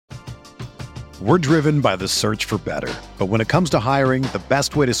We're driven by the search for better. But when it comes to hiring, the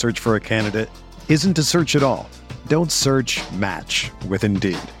best way to search for a candidate isn't to search at all. Don't search, match with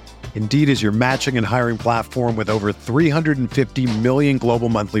Indeed. Indeed is your matching and hiring platform with over 350 million global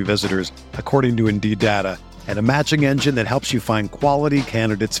monthly visitors, according to Indeed data, and a matching engine that helps you find quality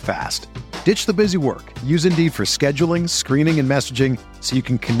candidates fast. Ditch the busy work. Use Indeed for scheduling, screening, and messaging so you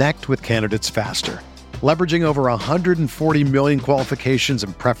can connect with candidates faster. Leveraging over 140 million qualifications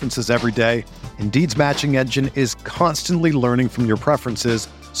and preferences every day, Indeed's matching engine is constantly learning from your preferences,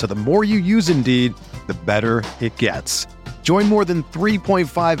 so the more you use Indeed, the better it gets. Join more than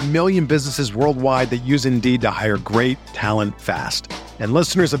 3.5 million businesses worldwide that use Indeed to hire great talent fast. And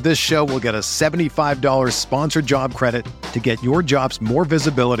listeners of this show will get a $75 sponsored job credit to get your jobs more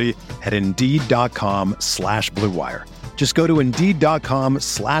visibility at Indeed.com/Blue Wire. Just go to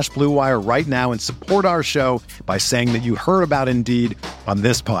Indeed.com/Blue Wire right now and support our show by saying that you heard about Indeed on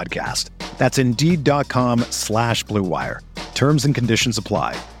this podcast. That's Indeed.com/Blue Wire. Terms and conditions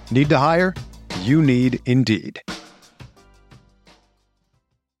apply. Need to hire? You need Indeed.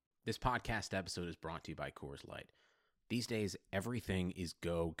 This podcast episode is brought to you by Coors Light. These days, everything is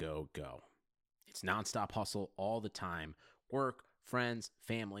go, go, go. It's nonstop hustle all the time. Work, friends,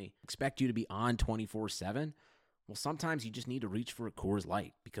 family, expect you to be on 24/7. Well, sometimes you just need to reach for a Coors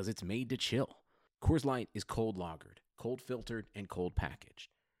Light because it's made to chill. Coors Light is cold lagered, cold filtered, and cold packaged.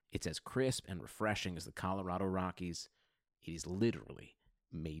 It's as crisp and refreshing as the Colorado Rockies. It is literally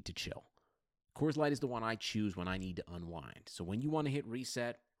made to chill. Coors Light is the one I choose when I need to unwind. So when you want to hit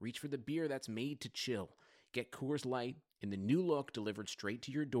reset, reach for the beer that's made to chill. Get Coors Light in the new look delivered straight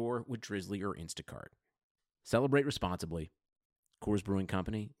to your door with Drizzly or Instacart. Celebrate responsibly. Coors Brewing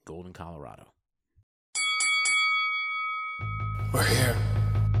Company, Golden, Colorado. We're here.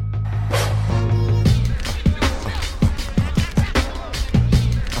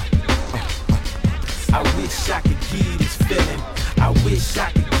 I wish I could give this feeling. I wish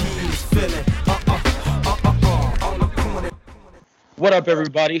I could give this feeling. On the corner. What up,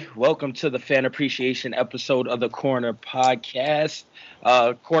 everybody? Welcome to the fan appreciation episode of the Corner Podcast.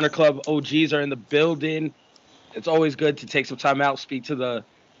 Corner Club OGs are in the building. It's always good to take some time out, speak to the,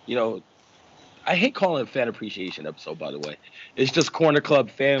 I hate calling it fan appreciation episode, by the way. It's just Corner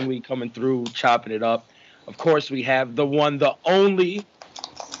Club family coming through, chopping it up. Of course, we have the one, the only,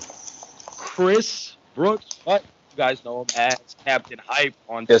 Chris Brooks. What? You guys know him as Captain Hype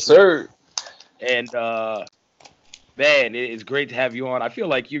on Yes, Twitter. sir. And, man, it's great to have you on. I feel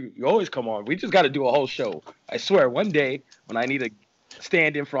like you always come on. We just got to do a whole show. I swear, one day when I need to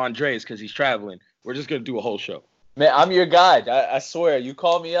stand in for Andres because he's traveling, we're just going to do a whole show. Man, I'm your guy. I swear. You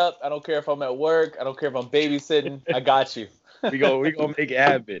call me up. I don't care if I'm at work. I don't care if I'm babysitting. I got you. we gonna make it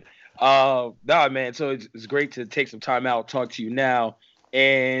happen. Nah, man. So it's great to take some time out, talk to you now.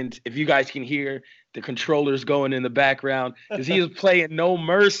 And if you guys can hear the controllers going in the background, because he is playing No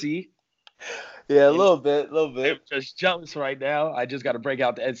Mercy. Yeah, a little bit. I'm just jealous right now. I just got to break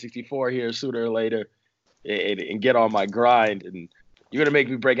out the N64 here sooner or later and get on my grind. And you're going to make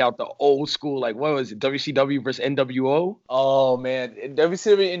me break out the old school, like, what was it, WCW versus NWO? Oh, man.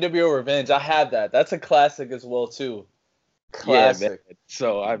 WCW NWO Revenge. I have that. That's a classic as well, too. Classic. Yeah, man.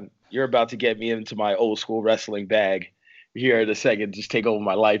 So you're about to get me into my old school wrestling bag here in a second. Just take over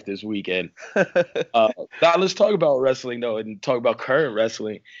my life this weekend. Now let's talk about wrestling, though, and talk about current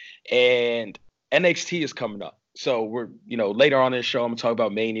wrestling. And NXT is coming up. So we're, later on in the show, I'm going to talk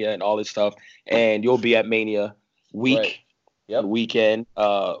about Mania and all this stuff. And you'll be at Mania week. Right. Yep. Weekend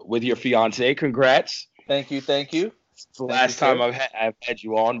with your fiance. Congrats. Thank you. It's the last time I've had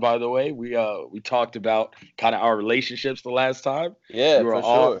you on, by the way. We talked about kind of our relationships the last time. Yeah, you were for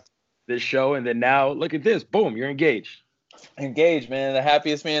on sure. This show, and then now look at this. Boom, you're engaged. Engaged, man. The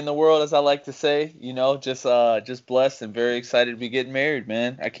happiest man in the world, as I like to say. Just blessed and very excited to be getting married,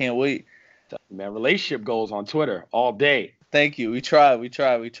 man. I can't wait. Man, relationship goals on Twitter all day. Thank you. We try.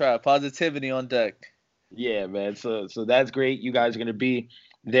 Positivity on deck. Yeah, man. So that's great. You guys are going to be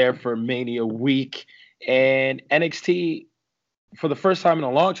there for Mania week. And NXT, for the first time in a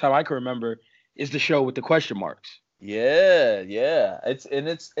long time I can remember, is the show with the question marks. Yeah.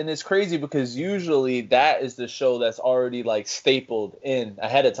 It's crazy because usually that is the show that's already like stapled in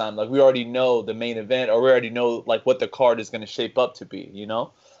ahead of time. Like we already know the main event, or we already know like what the card is going to shape up to be,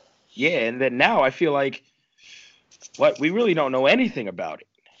 Yeah, and then now I feel like we really don't know anything about it.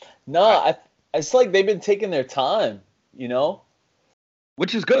 No, it's like they've been taking their time,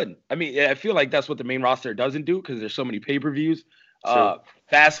 Which is good. I mean, I feel like that's what the main roster doesn't do because there's so many pay-per-views.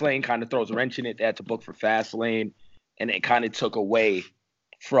 Fastlane kind of throws a wrench in it. They had to book for Fastlane, and it kind of took away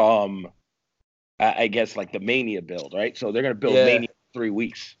from, I guess, like the Mania build, right? So they're going to build Mania in 3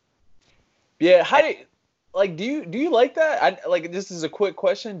 weeks. Yeah, do you like that? This is a quick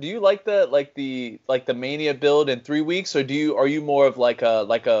question. Do you like the Mania build in 3 weeks, or are you more of like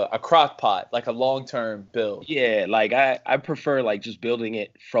a crock pot, like a long-term build? Yeah, like I prefer like just building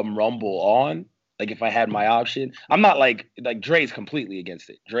it from Rumble on. Like if I had my option, I'm not like Dre's completely against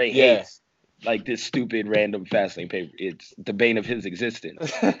it. Dre Yeah. hates like this stupid random Fastlane paper. It's the bane of his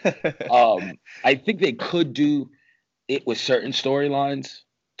existence. I think they could do it with certain storylines.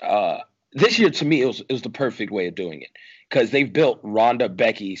 This year to me it was the perfect way of doing it because they've built Ronda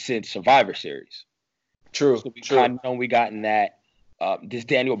Becky since Survivor Series. True. So we kind of know we gotten that. This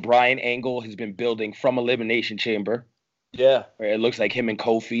Daniel Bryan angle has been building from Elimination Chamber. Yeah. Where it looks like him and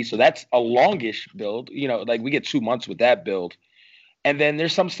Kofi. So that's a longish build. You know, like we get 2 months with that build. And then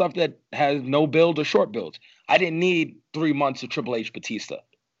there's some stuff that has no build or short builds. I didn't need 3 months of Triple H Batista.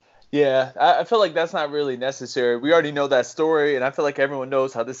 Yeah, I feel like that's not really necessary. We already know that story, and I feel like everyone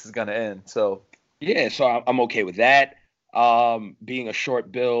knows how this is going to end. So yeah, so I'm okay with that. Being a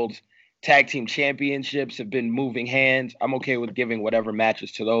short build. Tag team championships have been moving hands. I'm okay with giving whatever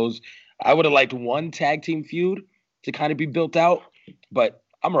matches to those. I would have liked one tag team feud to kind of be built out, but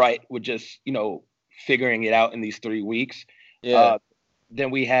I'm right with just, figuring it out in these 3 weeks. yeah, Then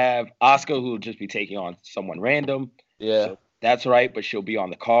we have Asuka, who will just be taking on someone random. yeah. So that's right, but she'll be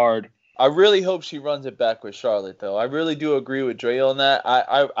on the card. I really hope she runs it back with Charlotte, though. I really do agree with Dre on that.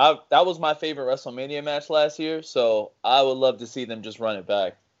 I that was my favorite WrestleMania match last year, so I would love to see them just run it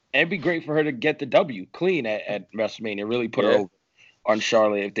back. And it'd be great for her to get the W clean at WrestleMania. Really put her over on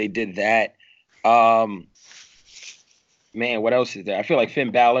Charlotte if they did that. Man, what else is there? I feel like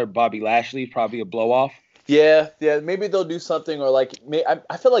Finn Balor, Bobby Lashley, probably a blow off. Yeah. Maybe they'll do something, or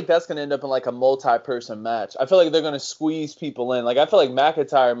I feel like that's gonna end up in like a multi-person match. I feel like they're gonna squeeze people in. Like I feel like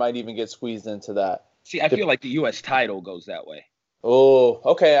McIntyre might even get squeezed into that. See, I feel like the U.S. title goes that way. Oh,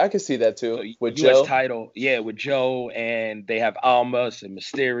 okay, I can see that too. So with U.S. Joe. title, yeah, with Joe, and they have Almas and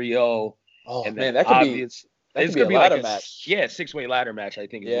Mysterio. Oh and man, that could be it's gonna be be a ladder like match. Yeah, 6-way ladder match. I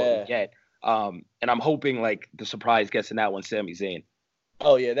think is what we get. And I'm hoping like the surprise gets in that one, Sami Zayn.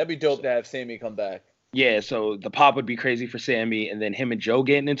 Oh yeah, that'd be dope to have Sami come back. Yeah, so the pop would be crazy for Sami, and then him and Joe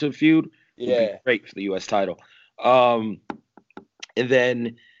getting into a feud would be great for the U.S. title. And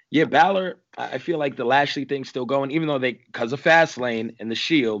then Balor, I feel like the Lashley thing's still going, even though because of Fastlane and the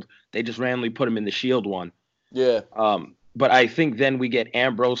Shield, they just randomly put him in the Shield one. Yeah. But I think then we get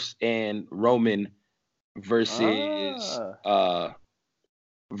Ambrose and Roman versus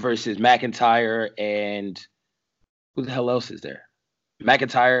McIntyre and who the hell else is there?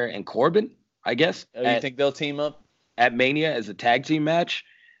 McIntyre and Corbin, I guess. Oh, you think they'll team up at Mania as a tag team match,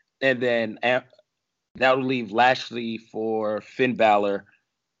 and then that'll leave Lashley for Finn Balor,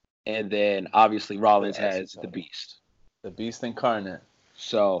 and then obviously Rollins has the Beast incarnate.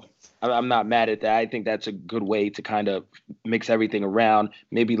 So I'm not mad at that. I think that's a good way to kind of mix everything around.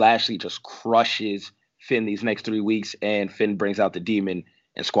 Maybe Lashley just crushes Finn these next 3 weeks, and Finn brings out the Demon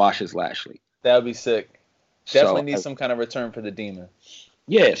and squashes Lashley. That would be sick. Definitely need some kind of return for the Demon.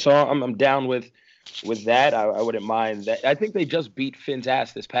 Yeah, so I'm down with that. I wouldn't mind that. I think they just beat Finn's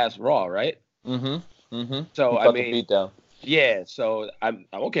ass this past Raw, right? So I mean, beat down. Yeah, so I'm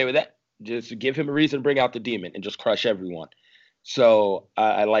okay with that. Just give him a reason to bring out the Demon and just crush everyone. So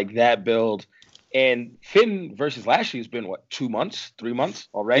I like that build. And Finn versus Lashley has been, 2 months, 3 months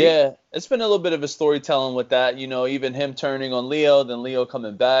already? Yeah, it's been a little bit of a storytelling with that. Even him turning on Leo, then Leo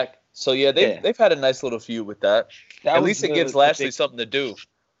coming back. So, yeah, they've had a nice little feud with that. At least it gives Lashley something to do.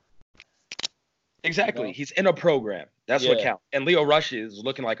 Exactly. He's in a program. That's what counts. And Leo Rush is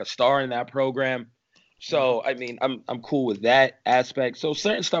looking like a star in that program. So, I mean, I'm cool with that aspect. So,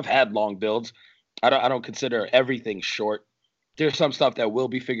 certain stuff had long builds. I don't consider everything short. There's some stuff that will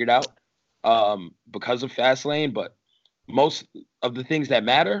be figured out because of Fastlane, but most of the things that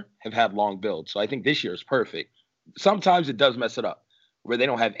matter have had long builds. So I think this year is perfect. Sometimes it does mess it up where they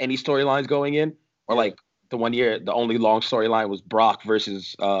don't have any storylines going in, or like the one year, the only long storyline was Brock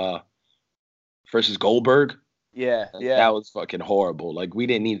versus Goldberg. Yeah. That was fucking horrible. Like we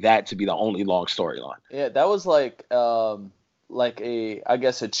didn't need that to be the only long storyline. Yeah, that was like a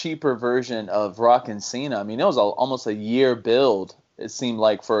cheaper version of Rock and Cena. I mean, it was almost a year build. It seemed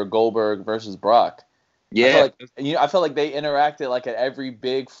like for Goldberg versus Brock. Yeah, I feel like they interacted like at every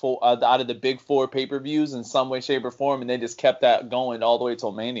big four out of the big four pay-per-views in some way, shape, or form, and they just kept that going all the way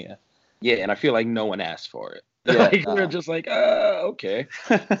till Mania. Yeah, and I feel like no one asked for it. Yeah, they're just like, okay.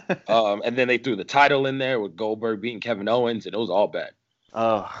 And then they threw the title in there with Goldberg beating Kevin Owens, and it was all bad.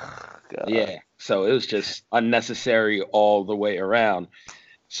 Oh, God. Yeah, so it was just unnecessary all the way around.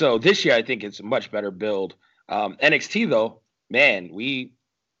 So this year, I think it's a much better build. NXT, though, man, we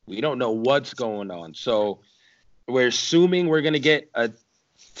We don't know what's going on. So we're assuming we're going to get a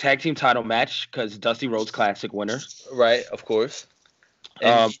tag team title match because Dusty Rhodes Classic winner. Right, of course.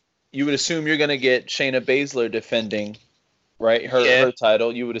 And you would assume you're going to get Shayna Baszler defending, right? Her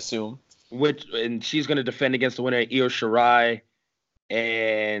title, you would assume. And she's going to defend against the winner, Io Shirai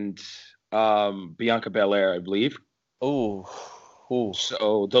and Bianca Belair, I believe. Ooh.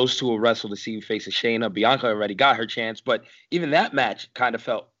 So those two will wrestle to see who faces Shayna. Bianca already got her chance, but even that match kind of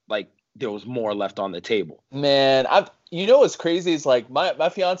felt like there was more left on the table. Man, you know what's crazy is like my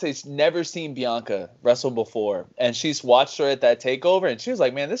fiance's never seen Bianca wrestle before, and she's watched her at that takeover, and she was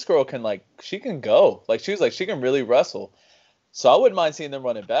like, man, this girl can she can go. Like she was like, she can really wrestle. So I wouldn't mind seeing them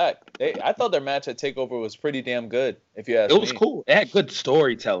run it back. I thought their match at Takeover was pretty damn good, if you ask me. It was cool. It had good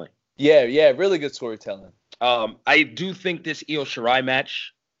storytelling. Yeah, really good storytelling. I do think this Io Shirai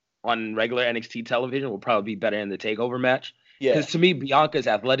match on regular NXT television will probably be better than the Takeover match. Yeah. Because to me, Bianca's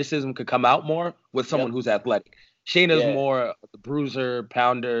athleticism could come out more with someone who's athletic. Shayna's more the bruiser,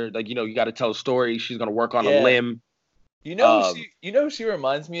 pounder. Like, you got to tell a story. She's going to work on a limb. You know who she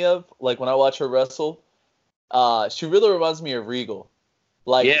reminds me of? Like, when I watch her wrestle, she really reminds me of Regal.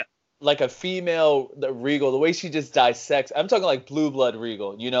 Like a female Regal, the way she just dissects. I'm talking like Blue Blood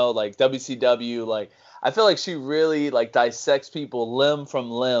Regal, like WCW. Like, I feel like she really like dissects people limb from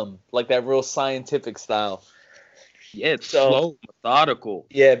limb, like that real scientific style. Yeah, it's slow, methodical.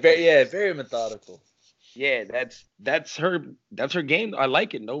 Yeah, very methodical. Yeah, that's her game. I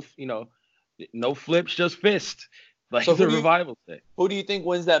like it. No flips, just fist. Like so the Revival say. Who do you think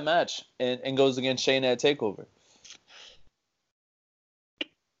wins that match and goes against Shayna at Takeover?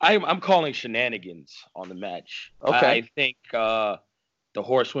 I'm calling shenanigans on the match. Okay. I think the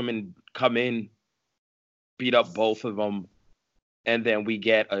Horsewomen come in, beat up both of them, and then we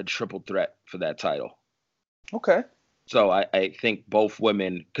get a triple threat for that title. Okay. So I think both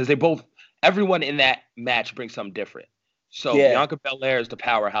women, because everyone in that match brings something different. So Bianca Belair is the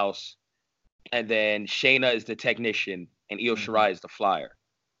powerhouse, and then Shayna is the technician, and Io Shirai is the flyer.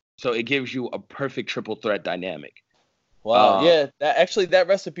 So it gives you a perfect triple threat dynamic. Wow. That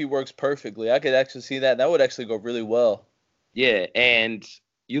recipe works perfectly. I could actually see that. That would actually go really well. Yeah, and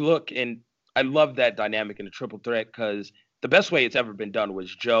you look, and I love that dynamic in the triple threat because the best way it's ever been done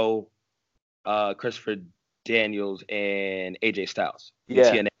was Joe, Christopher Daniels, and AJ Styles in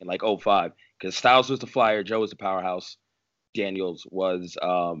TNA in like 2005. Because Styles was the flyer, Joe was the powerhouse, Daniels was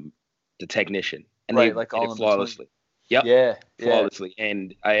the technician. And they did it flawlessly. Yep. Yeah. Flawlessly.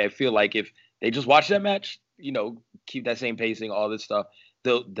 And I feel like if they just watch that match, keep that same pacing, all this stuff,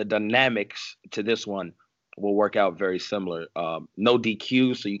 the dynamics to this one will work out very similar. No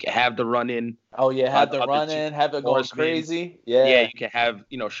DQ, so you can have the run in. Oh yeah, have the run in, have it going crazy. Yeah, you can have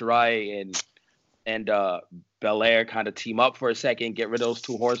Shirai and Belair kind of team up for a second, get rid of those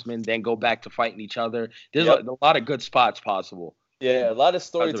two horsemen, then go back to fighting each other. There's a lot of good spots possible. Yeah, a lot of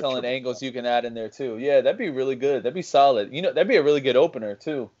storytelling angles you can add in there too. Yeah, that'd be really good. That'd be solid. That'd be a really good opener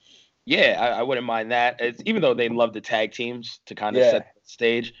too. Yeah, I wouldn't mind that. Even though they love the tag teams to kind of set the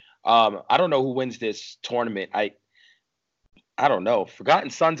stage. I don't know who wins this tournament. I don't know. Forgotten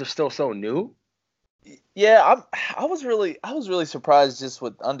Sons are still so new. Yeah, I was really surprised just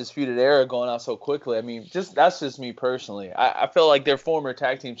with Undisputed Era going out so quickly. I mean, that's just me personally. I feel like they're former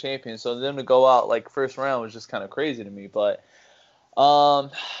tag team champions, so them to go out like first round was just kind of crazy to me. But I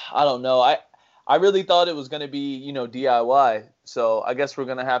don't know. I really thought it was going to be, DIY. So I guess we're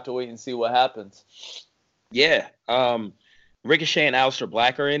going to have to wait and see what happens. Yeah. Ricochet and Aleister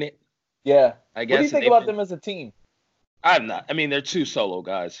Black are in it. Yeah. I guess. What do you think about them as a team? I'm not. I mean, they're two solo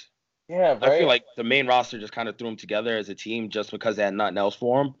guys. Yeah, right. I feel like the main roster just kind of threw them together as a team just because they had nothing else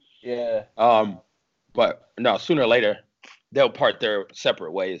for them. Yeah. But no, sooner or later, they'll part their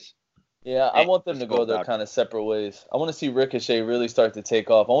separate ways. Yeah, I want them to go their kind of separate ways. I want to see Ricochet really start to take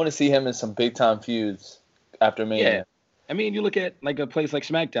off. I want to see him in some big-time feuds after Mania. Yeah. I mean, you look at like a place like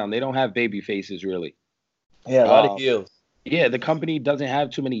SmackDown, they don't have baby faces really. Yeah, a lot of heels. Yeah, the company doesn't have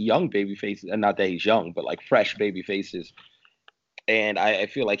too many young baby faces. And not that he's young, but like fresh baby faces. And I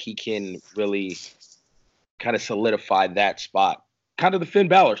feel like he can really kind of solidify that spot. Kind of the Finn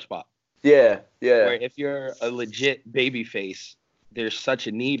Balor spot. Yeah. Where if you're a legit baby face, there's such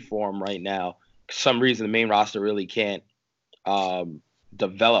a need for him right now. For some reason, the main roster really can't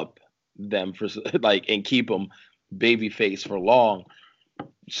develop them for and keep them babyface for long.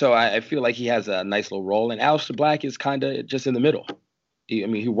 So I feel like he has a nice little role. And Aleister Black is kind of just in the middle.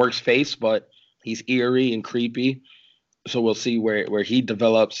 He works face, but he's eerie and creepy. So we'll see where he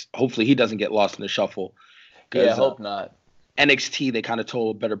develops. Hopefully he doesn't get lost in the shuffle. Yeah, I hope not. NXT, they kind of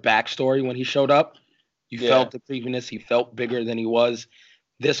told a better backstory when he showed up. You felt the creepiness. He felt bigger than he was.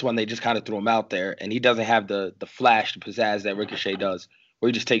 This one, they just kind of threw him out there, and he doesn't have the flash, the pizzazz that Ricochet does, where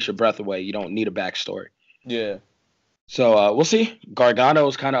he just takes your breath away. You don't need a backstory. Yeah. So we'll see. Gargano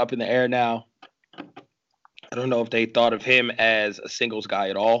is kind of up in the air now. I don't know if they thought of him as a singles guy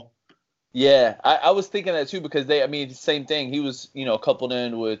at all. Yeah, I was thinking that too because same thing. He was, coupled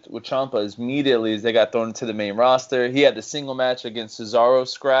in with Ciampa as immediately as they got thrown into the main roster. He had the single match against Cesaro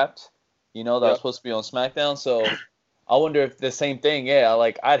scrapped, that was supposed to be on SmackDown. So I wonder if the same thing,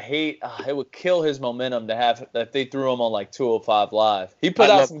 I'd hate, it would kill his momentum to have, if they threw him on like 205 Live. He put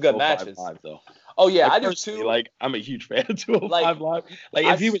out some good matches. Live, though. Oh, yeah, I do too. I'm a huge fan of 205 Live.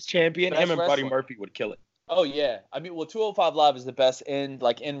 If he was champion, him and Buddy Murphy would kill it. Oh, yeah. 205 Live is the best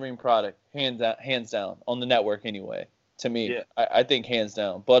in-ring product, hands down, on the network anyway, to me. Yeah. I think hands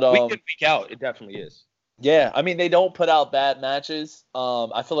down. But week in, week out, it definitely is. Yeah, they don't put out bad matches.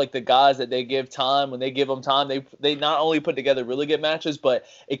 I feel like the guys that they give time, when they give them time, they not only put together really good matches, but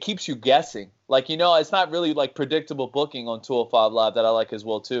it keeps you guessing. It's not really, predictable booking on 205 Live that I like as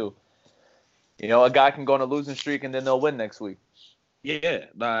well, too. A guy can go on a losing streak, and then they'll win next week. Yeah,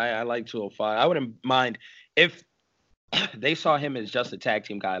 I like 205. I wouldn't mind if they saw him as just a tag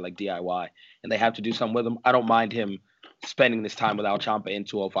team guy like DIY and they have to do something with him. I don't mind him spending this time without Ciampa in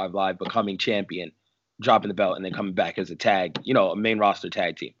 205 Live, becoming champion, dropping the belt, and then coming back as a tag, a main roster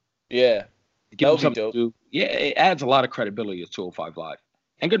tag team. Yeah. Give him something to do. Yeah, it adds a lot of credibility to 205 Live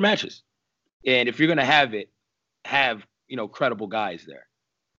and good matches. And if you're going to have credible guys there.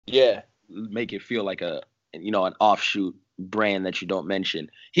 Yeah. Make it feel like an offshoot brand that you don't mention.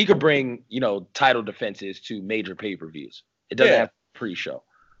 He could bring, title defenses to major pay-per-views. It doesn't have pre-show.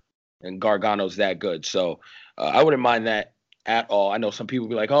 And Gargano's that good. So I wouldn't mind that at all. I know some people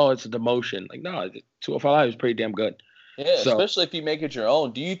be like, oh, it's a demotion. No, 205 Live is pretty damn good. Yeah, especially if you make it your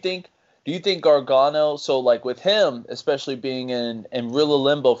own. Do you think Gargano, so with him, especially being in real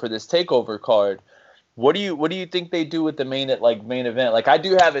limbo for this takeover card, what do you think they do with the main event? I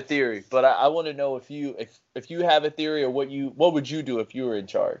do have a theory, but I want to know if you have a theory, or what would you do if you were in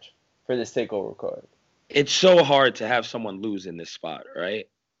charge for this takeover card? It's so hard to have someone lose in this spot, right?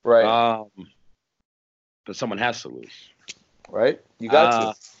 Right. But someone has to lose. Right? You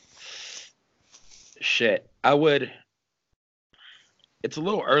got to. Shit. It's a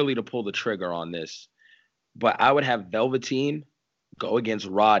little early to pull the trigger on this, but I would have Velveteen go against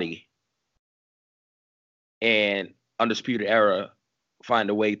Roddy, and Undisputed Era find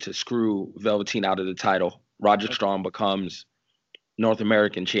a way to screw Velveteen out of the title. Roderick Strong becomes North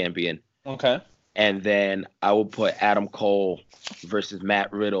American champion. Okay. And then I will put Adam Cole versus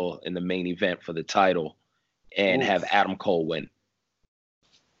Matt Riddle in the main event for the title and have Adam Cole win.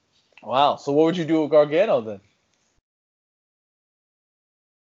 Wow. So what would you do with Gargano then?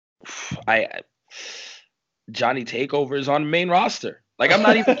 Johnny Takeover is on the main roster. I'm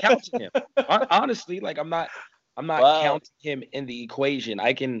not even counting him. Honestly, I'm not counting him in the equation.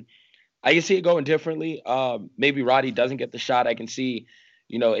 I can see it going differently. Maybe Roddy doesn't get the shot. I can see,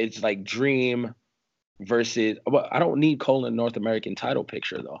 it's like Dream versus. Well, I don't need Cole in the North American title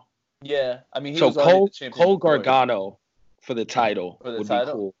picture though. Yeah, he so was Cole Gargano for the title would be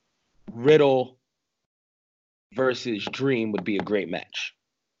cool. Riddle versus Dream would be a great match.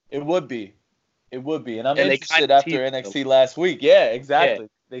 It would be. And I'm interested after NXT last week. Yeah, exactly. Yeah.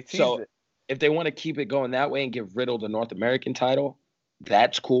 They teased it. If they want to keep it going that way and give Riddle the North American title,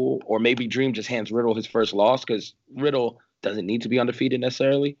 that's cool. Or maybe Dream just hands Riddle his first loss because Riddle doesn't need to be undefeated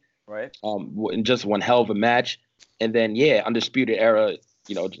necessarily. Right. In just one hell of a match. And then, Undisputed Era,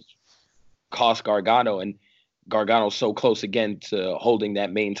 just cost Gargano. And Gargano's so close again to holding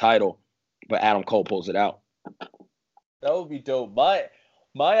that main title, but Adam Cole pulls it out. That would be dope.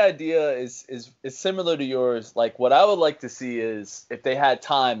 My idea is similar to yours. What I would like to see is, if they had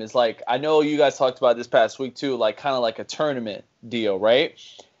time, is I know you guys talked about this past week too, kind of like a tournament deal, right?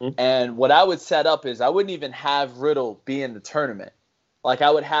 Mm-hmm. And what I would set up is I wouldn't even have Riddle be in the tournament. I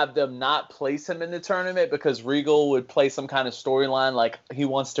would have them not place him in the tournament because Regal would play some kind of storyline he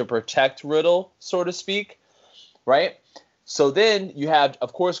wants to protect Riddle, so to speak, right? So then you have,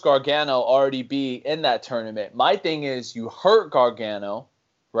 of course, Gargano already be in that tournament. My thing is you hurt Gargano,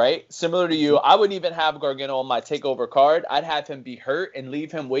 right? Similar to you, I wouldn't even have Gargano on my takeover card. I'd have him be hurt and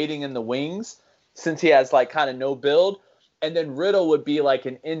leave him waiting in the wings since he has kind of no build. And then Riddle would be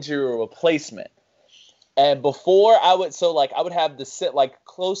an injury replacement. And before I would have the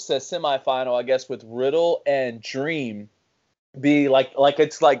close to semifinal, I guess, with Riddle and Dream be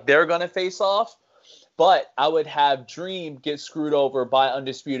it's they're going to face off. But I would have Dream get screwed over by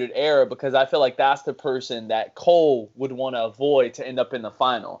Undisputed Era because I feel like that's the person that Cole would want to avoid to end up in the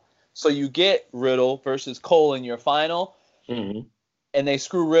final. So you get Riddle versus Cole in your final. Mm-hmm. and they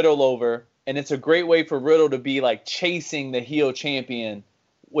screw Riddle over, and it's a great way for Riddle to be like chasing the heel champion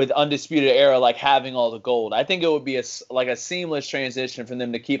with Undisputed Era, like having all the gold. I think it would be a seamless transition for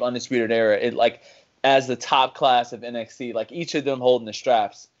them to keep Undisputed Era as the top class of NXT, like each of them holding the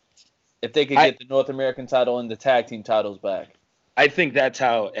straps. If they could get the North American title and the tag team titles back. I think that's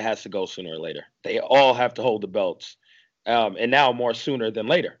how it has to go sooner or later. They all have to hold the belts. And now more sooner than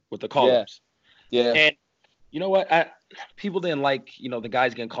later with the call-ups. Yeah. And you know what? People didn't like, the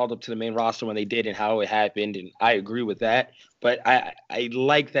guys getting called up to the main roster when they did and how it happened, and I agree with that. But I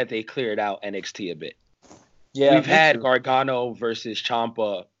like that they cleared out NXT a bit. Yeah, we've had Gargano versus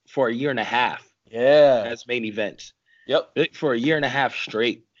Ciampa for a year and a half. Yeah, as main events. Yep, for a year and a half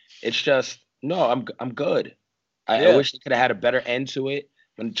straight. It's just I'm good. I wish they could have had a better end to it.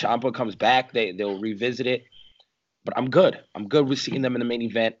 When Ciampa comes back, they'll revisit it. But I'm good. I'm good with seeing them in the main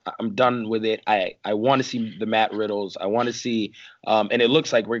event. I'm done with it. I want to see the Matt Riddles. I want to see, and it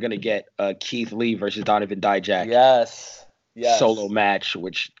looks like we're gonna get Keith Lee versus Donovan Dijak. Yes. Solo match,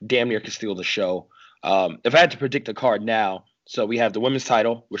 which damn near could steal the show. If I had to predict the card now, so we have the women's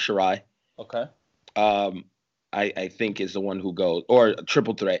title with Shirai. Okay. I think is the one who goes, or a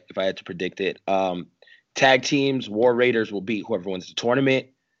triple threat if I had to predict it. Tag teams, War Raiders will beat whoever wins the tournament.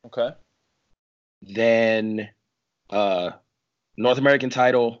 Okay. Then North American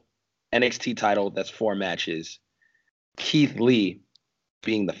title, NXT title, that's 4 matches. Keith Lee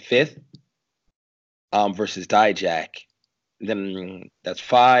being the 5th versus Dijak. Then that's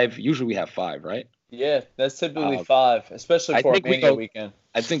 5. Usually we have 5, right? Yeah, that's typically 5, especially for a Mania weekend.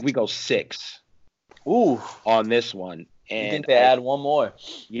 I think we go 6. Ooh. On this one. And I think they add one more.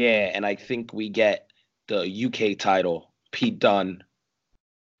 Yeah, and I think we get the UK title, Pete Dunne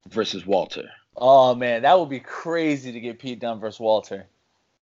versus Walter. Oh man, that would be crazy to get Pete Dunne versus Walter.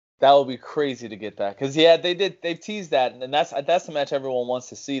 That would be crazy to get that, because they teased that, and that's the match everyone wants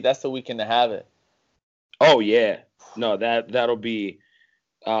to see. That's the weekend to have it. Oh yeah, no, that'll be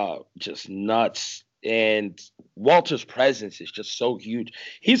just nuts, and Walter's presence is just so huge.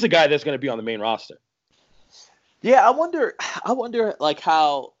 He's the guy that's going to be on the main roster. Yeah, I wonder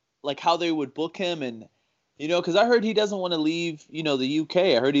how they would book him, and because I heard he doesn't want to leave the UK.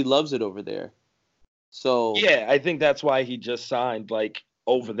 I heard he loves it over there. So yeah, I think that's why he just signed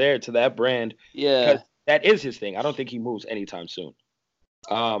over there to that brand. Yeah, because that is his thing. I don't think he moves anytime soon.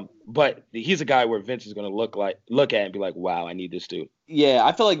 But he's a guy where Vince is going to look at and be like, wow, I need this dude. Yeah,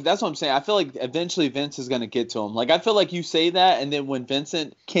 I feel like that's what I'm saying. I feel like eventually Vince is going to get to him. I feel like you say that, and then when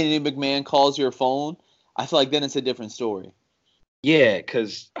Kennedy McMahon calls your phone, I feel like then it's a different story. Yeah,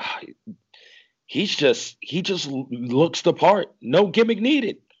 because he just looks the part. No gimmick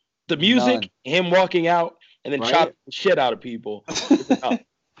needed. The music, him walking out and then chopping the shit out of people.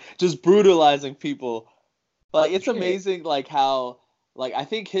 Just brutalizing people. It's amazing how I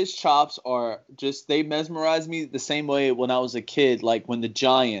think his chops are just, they mesmerize me the same way when I was a kid, when the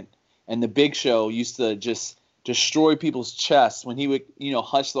Giant and the Big Show used to just destroy people's chests when he would,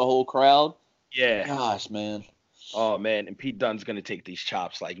 hush the whole crowd. Yeah. Gosh, man. Oh man, and Pete Dunne's gonna take these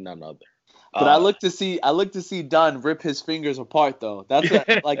chops like none other. But I look to see Dunne rip his fingers apart though. That's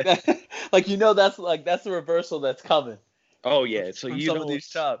that. That's the reversal that's coming. Oh yeah, so some of these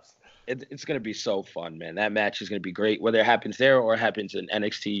chops. It's gonna be so fun, man. That match is gonna be great, whether it happens there or it happens in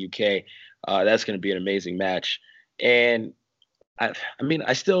NXT UK. That's gonna be an amazing match. And I mean,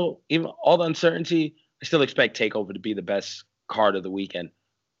 I still, even all the uncertainty, I still expect Takeover to be the best card of the weekend,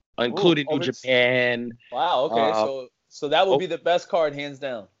 including New Japan. Wow. Okay. So that will be the best card, hands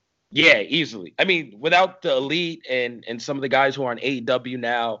down. Yeah, easily. I mean, without the Elite and some of the guys who are on AEW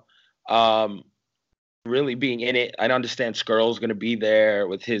now, really being in it. I understand Skrull's going to be there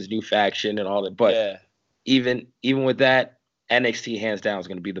with his new faction and all that, but even with that, NXT hands down is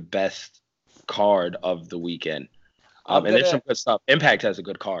going to be the best card of the weekend. And there's some good stuff. Impact has a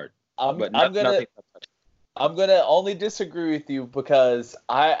good card, I'm gonna only disagree with you because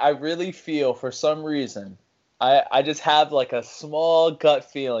I really feel for some reason I just have a small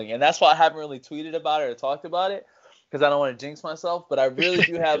gut feeling, and that's why I haven't really tweeted about it or talked about it, because I don't want to jinx myself. But I really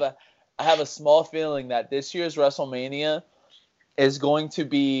do have a small feeling that this year's WrestleMania is going to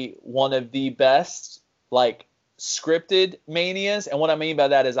be one of the best scripted manias. And what I mean by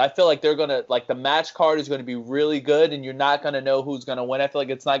that is I feel like they're gonna the match card is going to be really good, and you're not going to know who's going to win. I feel like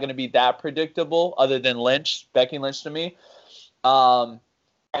it's not going to be that predictable, other than Becky Lynch to me.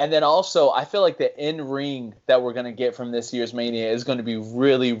 And then also, I feel like the in-ring that we're gonna get from this year's Mania is gonna be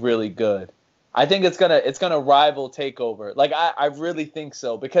really, really good. I think it's gonna rival Takeover. I really think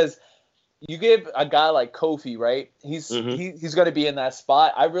so, because you give a guy like Kofi, right? He's going to be in that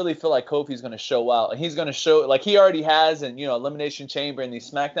spot. I really feel like Kofi's going to show out, and he's going to show like he already has in Elimination Chamber in these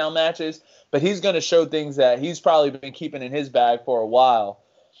SmackDown matches. But he's going to show things that he's probably been keeping in his bag for a while,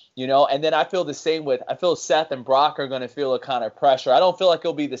 And then I feel the same I feel Seth and Brock are going to feel a kind of pressure. I don't feel like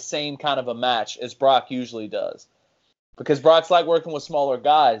it'll be the same kind of a match as Brock usually does, because Brock's like working with smaller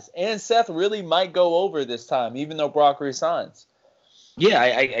guys, and Seth really might go over this time, even though Brock resigns. Yeah,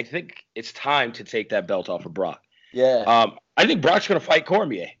 I think it's time to take that belt off of Brock. Yeah. I think Brock's going to fight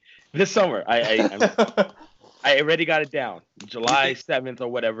Cormier this summer. I already got it down. July 7th or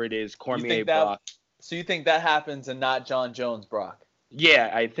whatever it is, Cormier Brock. So you think that happens and not John Jones Brock? Yeah,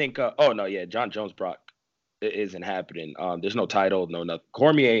 I think John Jones Brock isn't happening. There's no title, no nothing.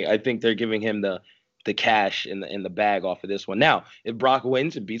 Cormier, I think they're giving him the cash in the bag off of this one. Now, if Brock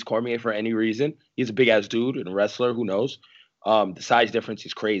wins and beats Cormier for any reason, he's a big ass dude and a wrestler, who knows? The size difference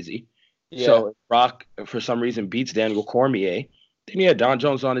is crazy. Yeah. So if Brock, for some reason, beats Daniel Cormier, then Don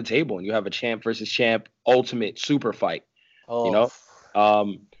Jones on the table, and you have a champ versus champ ultimate super fight. Oh,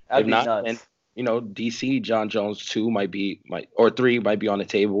 if not, nuts. Then DC John Jones 2 or 3 might be on the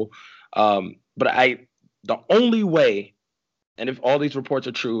table. But the only way, and if all these reports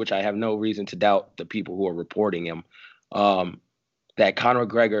are true, which I have no reason to doubt the people who are reporting him, that Conor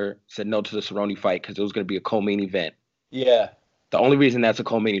McGregor said no to the Cerrone fight because it was going to be a co-main event. Yeah. The only reason that's a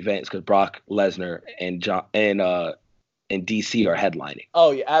co-main event is because Brock Lesnar and DC are headlining.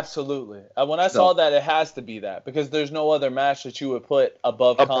 Oh yeah, absolutely. When I saw that, it has to be that, because there's no other match that you would put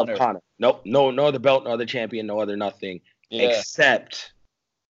above Conor. Nope, no other belt, no other champion, no other nothing, except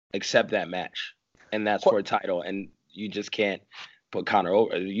that match, and that's for a title. And you just can't put Conor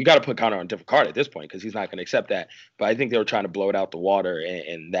over. You got to put Conor on a different card at this point, because he's not going to accept that. But I think they were trying to blow it out the water,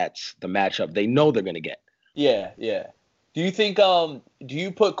 and that's the matchup they know they're going to get. Yeah. Do you think would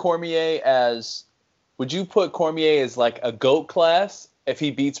you put Cormier as like a GOAT class if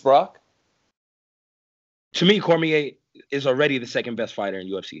he beats Brock? To me, Cormier is already the second best fighter in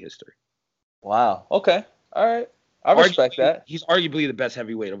UFC history. Wow. Okay. All right. I respect that. He's arguably the best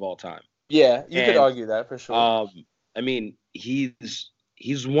heavyweight of all time. Yeah, you could argue that for sure. I mean, he's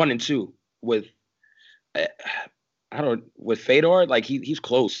 1-2 with Fedor. Like he's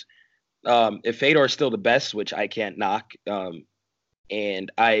close. If Fedor is still the best, which I can't knock,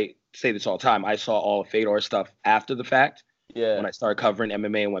 and I say this all the time, I saw all of Fedor stuff after the fact. Yeah. When I started covering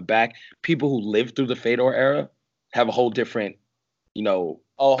MMA and went back, people who lived through the Fedor era have a whole different,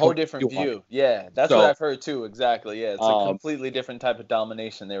 whole different view. Yeah, that's what I've heard too. Exactly. Yeah, it's a completely different type of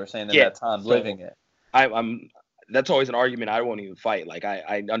domination they were saying at that time, living it. That's always an argument I won't even fight. Like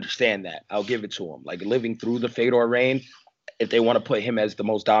I understand that. I'll give it to him. Like living through the Fedor reign, if they want to put him as the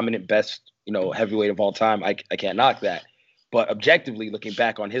most dominant, best, heavyweight of all time, I can't knock that. But objectively, looking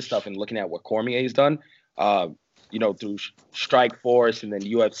back on his stuff and looking at what Cormier's done, through Strike Force and then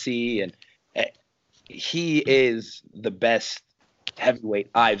UFC, and he is the best heavyweight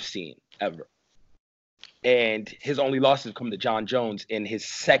I've seen ever. And his only losses come to John Jones in his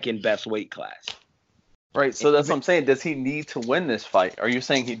second best weight class. Right, so that's what I'm saying. Does he need to win this fight? Or are you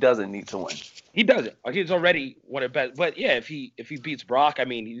saying he doesn't need to win? He doesn't. He's already one of the best. But yeah, if he beats Brock,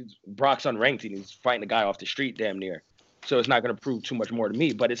 Brock's unranked and he's fighting a guy off the street damn near. So it's not going to prove too much more to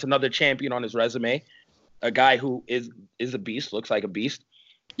me. But it's another champion on his resume, a guy who is a beast, looks like a beast.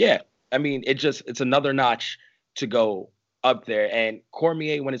 Yeah, it's another notch to go up there. And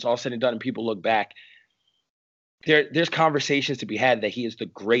Cormier, when it's all said and done and people look back, there's conversations to be had that he is the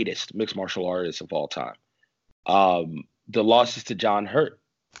greatest mixed martial artist of all time. The losses to John hurt.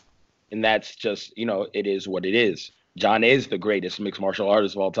 And that's just, it is what it is. John is the greatest mixed martial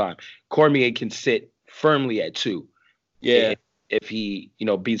artist of all time. Cormier can sit firmly at 2. Yeah. If he,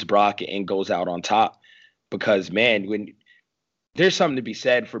 beats Brock and goes out on top. Because, man, when there's something to be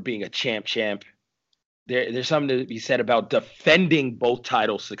said for being a champ. There's something to be said about defending both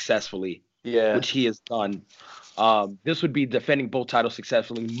titles successful,y which he has done. This would be defending both titles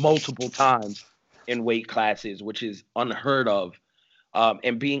successfully multiple times in weight classes, which is unheard of,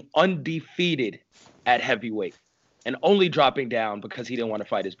 and being undefeated at heavyweight and only dropping down because he didn't want to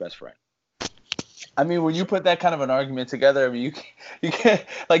fight his best friend. When you put that kind of an argument together, you can't,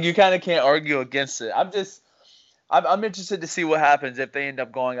 you kind of can't argue against it. I'm interested to see what happens if they end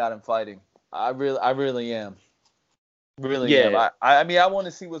up going out and fighting. I really am. Really am. I want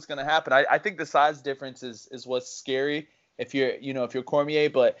to see what's going to happen. I think the size difference is what's scary if you're Cormier.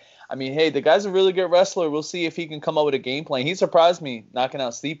 But, hey, the guy's a really good wrestler. We'll see if he can come up with a game plan. He surprised me knocking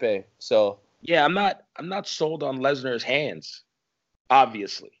out Stipe. So yeah, I'm not sold on Lesnar's hands,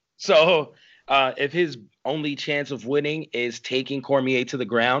 obviously. So If his only chance of winning is taking Cormier to the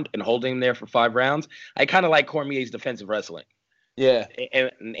ground and holding him there for 5 rounds, I kind of like Cormier's defensive wrestling. Yeah.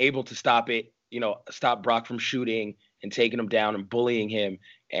 And able to stop it, stop Brock from shooting and taking him down and bullying him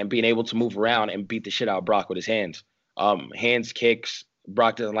and being able to move around and beat the shit out of Brock with his hands. Hands, kicks.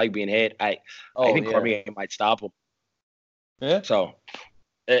 Brock doesn't like being hit. I think Cormier might stop him. Yeah. So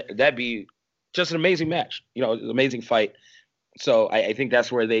that'd be just an amazing match. An amazing fight. So I think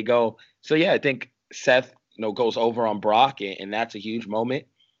that's where they go. So yeah, I think Seth, goes over on Brock, and that's a huge moment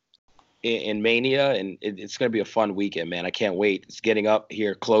in Mania, and it's going to be a fun weekend, man. I can't wait. It's getting up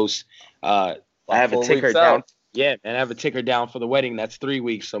here close. I have a ticker down. Yeah, and I have a ticker down for the wedding. That's 3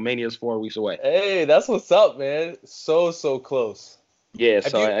 weeks, so Mania's 4 weeks away. Hey, that's what's up, man. So close. Yeah,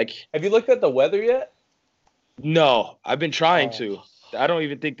 have you looked at the weather yet? No, I've been trying to. I don't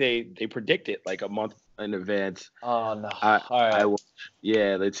even think they predict it like a month in advance. Oh no! All right.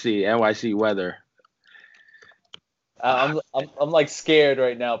 Yeah, let's see NYC weather. I'm like scared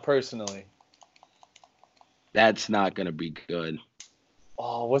right now personally. That's not gonna be good.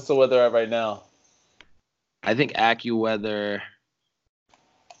 Oh, what's the weather at right now? I think AccuWeather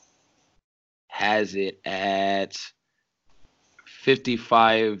has it at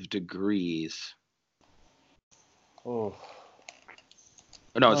 55 degrees. Oh.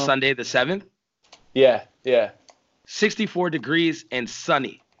 No, it's Sunday the 7th? Yeah. 64 degrees and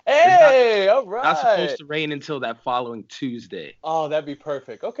sunny. Hey, all right. Not supposed to rain until that following Tuesday. Oh, that'd be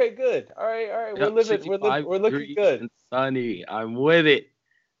perfect. Okay, good. All right. We're looking good. And sunny. I'm with it.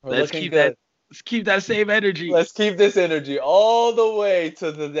 Let's keep that same energy. Let's keep this energy all the way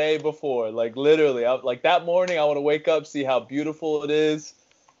to the day before. Like literally, like that morning, I want to wake up, see how beautiful it is.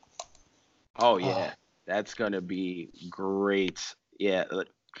 Oh yeah, that's gonna be great. Yeah,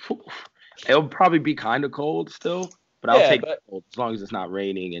 it'll probably be kind of cold still, but I'll take it cold as long as it's not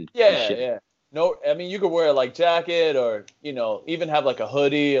raining and shit. Yeah. No, I mean you could wear like jacket or even have like a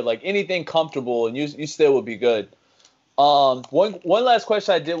hoodie or like anything comfortable, and you still would be good. One last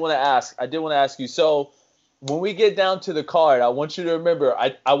question I did want to ask you. So when we get down to the card, I want you to remember.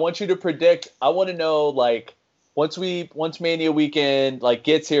 I want you to predict. I want to know like once Mania weekend like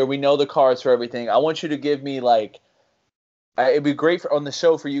gets here, we know the cards for everything. I want you to give me like. It'd be great on the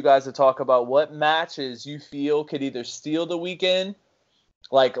show for you guys to talk about what matches you feel could either steal the weekend,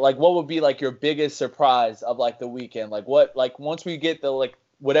 like what would be like your biggest surprise of like the weekend, like what like once we get the like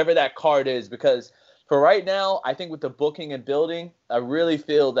whatever that card is, because for right now I think with the booking and building, I really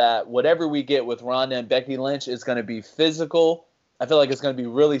feel that whatever we get with Ronda and Becky Lynch is going to be physical. I feel like it's going to be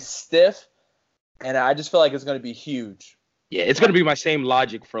really stiff, and I just feel like it's going to be huge. Yeah, it's going to be my same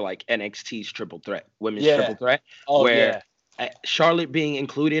logic for like NXT's triple threat, women's triple threat, where Charlotte being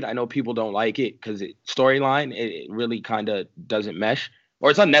included, I know people don't like it because storyline, it really kind of doesn't mesh, or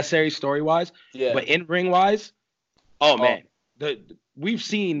it's unnecessary story-wise. Yeah. But in-ring-wise, man, we've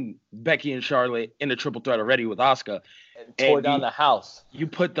seen Becky and Charlotte in the triple threat already with Asuka. And tore down the house. You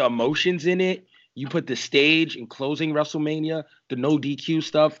put the emotions in it. You put the stage and closing WrestleMania, the no DQ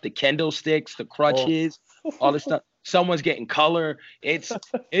stuff, the kendo sticks, the crutches, all this stuff. Someone's getting color.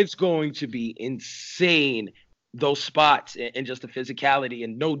 It's going to be insane. Those spots and just the physicality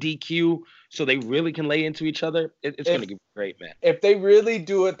and no DQ, so they really can lay into each other. It's going to be great, man. If they really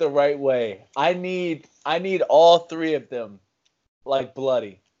do it the right way, I need all three of them, like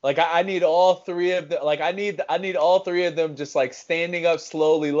bloody. Like I need all three of them. Like I need all three of them just like standing up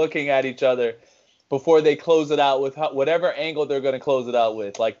slowly, looking at each other before they close it out with whatever angle they're going to close it out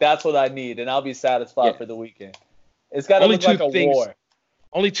with. Like that's what I need, and I'll be satisfied for the weekend. It's got to look like a war.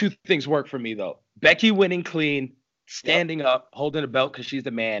 Only 2 things work for me though. Becky winning clean, standing up, holding a belt because she's the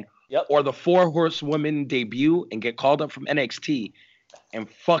man, or the 4 horsewomen debut and get called up from NXT and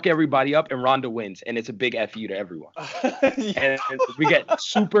fuck everybody up, and Ronda wins, and it's a big F you to everyone. And we get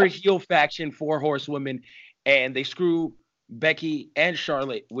super heel faction 4 horsewomen, and they screw Becky and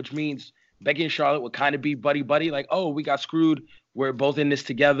Charlotte, which means Becky and Charlotte would kind of be buddy-buddy, like, oh, we got screwed, we're both in this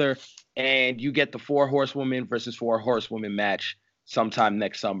together, and you get the 4 horsewomen versus 4 horsewomen match sometime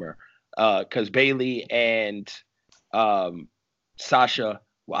next summer. Because Bayley and Sasha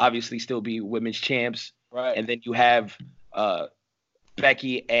will obviously still be women's champs. Right. And then you have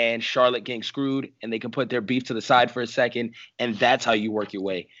Becky and Charlotte getting screwed, and they can put their beef to the side for a second, and that's how you work your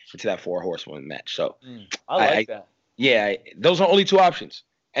way into that 4 horsewomen match. So I like that. Yeah, those are only 2 options.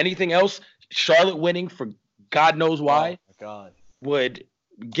 Anything else, Charlotte winning for God knows why would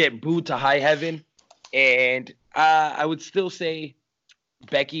get booed to high heaven. And I would still say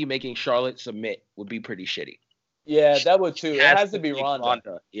Becky making Charlotte submit would be pretty shitty. Yeah, that would too. It has to be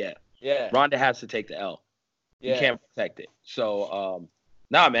Ronda. Yeah. Ronda has to take the L. You can't protect it. So,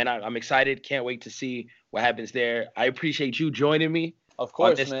 Nah, man, I'm excited. Can't wait to see what happens there. I appreciate you joining me Of on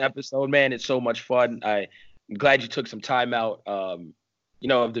course, this man. episode, man. It's so much fun. I'm glad you took some time out,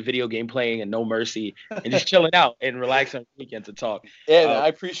 of the video game playing and No Mercy and just chilling out and relaxing on the weekend to talk. Yeah, man, Uh, I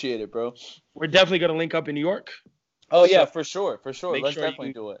appreciate it, bro. we're definitely going to link up in New York. Oh yeah, So for sure, for sure. make Let's sure definitely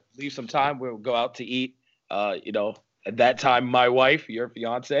you do it. leave some time. We'll go out to eat. At that time, my wife, your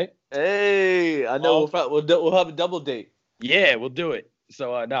fiance. Hey, I know we'll have a double date. Yeah, we'll do it.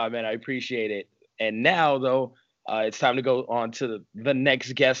 So, no, man, I appreciate it. And now, though, it's time to go on to the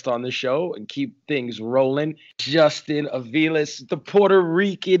next guest on the show and keep things rolling. Justin Aviles, the Puerto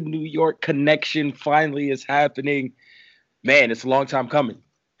Rican New York connection finally is happening. Man, it's a long time coming.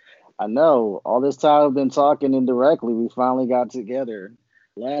 I know. All this time I've been talking indirectly. We finally got together.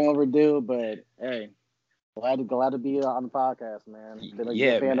 Long overdue, but hey, glad to be on the podcast, man. Been a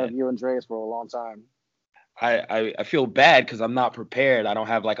Yeah, good fan man. of you and Dre's for a long time. I feel bad because I'm not prepared. I don't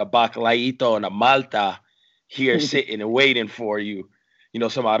have like a bacalaito and a malta here sitting and waiting for you.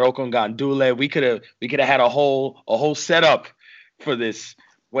 Some arroz con gandule. We could have had a whole setup for this.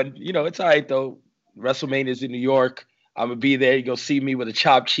 When it's all right though. WrestleMania's in New York. I'm gonna be there. You go see me with a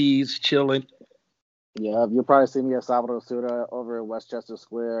chopped cheese, chilling. Yeah, you'll probably see me at Salvador Suda over at Westchester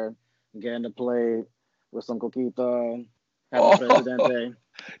Square, getting to play with some coquito, have a presidente.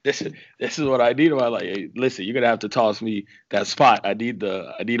 This is what I need in my life. Hey, listen, you're gonna have to toss me that spot. I need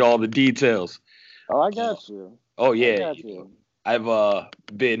all the details. Oh, I got you. Oh I yeah, got you. I've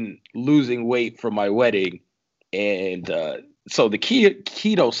been losing weight for my wedding, and so the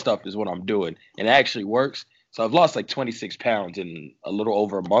keto stuff is what I'm doing, and it actually works. So I've lost like 26 pounds in a little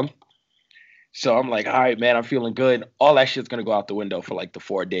over a month. So I'm like, all right, man, I'm feeling good. All that shit's gonna go out the window for like the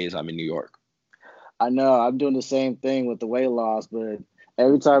 4 days I'm in New York. I know. I'm doing the same thing with the weight loss, but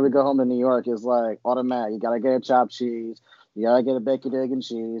every time we go home to New York, it's like automatic. You gotta get a chopped cheese. You gotta get a bacon, egg, and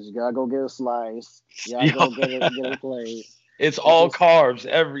cheese. You gotta go get a slice. You gotta go get a plate. It's all carbs,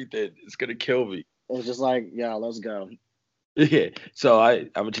 everything. It's gonna kill me. It's just like, yeah, let's go. Yeah. So I'm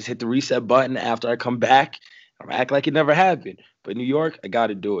gonna just hit the reset button after I come back. I'm gonna act like it never happened. But New York, I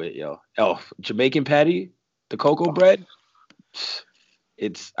gotta do it, yo. Oh, Jamaican patty, the cocoa bread.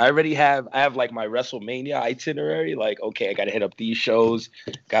 I have like my WrestleMania itinerary. Like, okay, I gotta hit up these shows,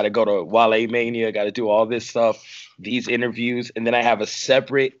 gotta go to Wale Mania, gotta do all this stuff, these interviews, and then I have a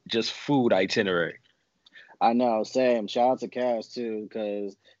separate just food itinerary. I know, same. Shout out to Cass too,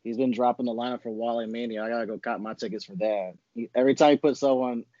 because he's been dropping the lineup for Wale Mania. I gotta go cop my tickets for that. Every time he puts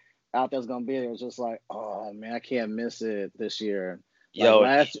someone out that's gonna be there, it's just like, oh man, I can't miss it this year.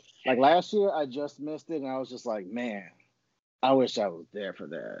 Last year, I just missed it, and I was just like, man, I wish I was there for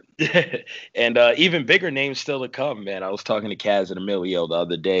that. And even bigger names still to come, man. I was talking to Kaz and Emilio the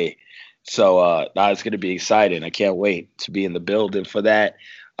other day. So now it's going to be exciting. I can't wait to be in the building for that.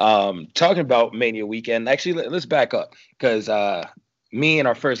 Talking about Mania weekend, actually, let's back up because me and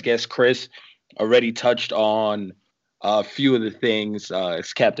our first guest, Chris, already touched on a few of the things.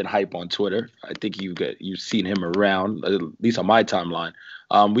 It's Captain Hype on Twitter. I think you've seen him around, at least on my timeline.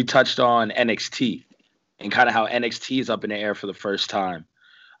 We touched on NXT and kind of how NXT is up in the air for the first time.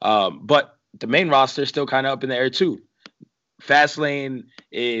 But the main roster is still kind of up in the air too. Fastlane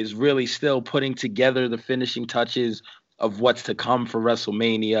is really still putting together the finishing touches of what's to come for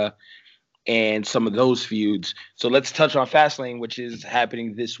WrestleMania and some of those feuds. So let's touch on Fastlane, which is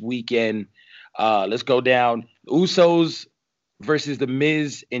happening this weekend. Let's go down Usos versus The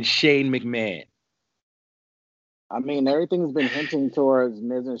Miz and Shane McMahon. I mean, everything's been hinting towards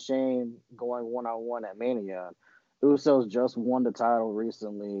Miz and Shane going one-on-one at Mania. Usos just won the title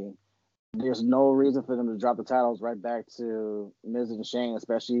recently. There's no reason for them to drop the titles right back to Miz and Shane,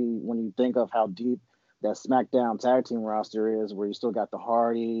 especially when you think of how deep that SmackDown tag team roster is, where you still got the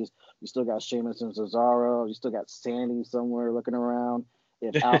Hardys, you still got Sheamus and Cesaro, you still got Sandy somewhere looking around.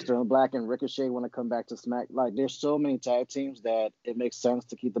 If Aleister Black and Ricochet want to come back to Smack, like there's so many tag teams that it makes sense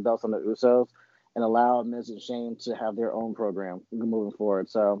to keep the belts on the Usos and allow Miz and Shane to have their own program moving forward.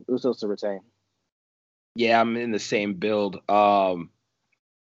 So Usos to retain. Yeah, I'm in the same build.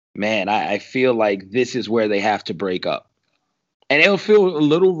 Man, I feel like this is where they have to break up. And it'll feel a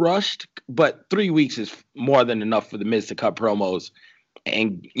little rushed, but 3 weeks is more than enough for the Miz to cut promos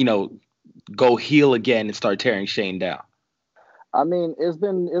and, go heel again and start tearing Shane down. I mean, it's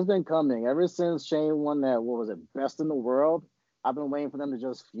been coming ever since Shane won that, what was it, Best in the World. I've been waiting for them to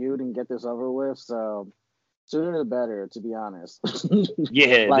just feud and get this over with. So sooner the better, to be honest.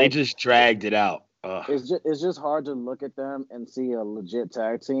 Yeah, they just dragged it out. It's just hard to look at them and see a legit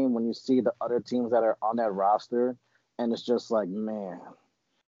tag team when you see the other teams that are on that roster, and it's just like, man,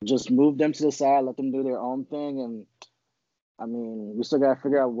 just move them to the side, let them do their own thing, and I mean, we still got to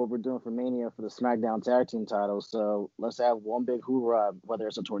figure out what we're doing for Mania for the SmackDown Tag Team titles. So let's have one big hoorah, whether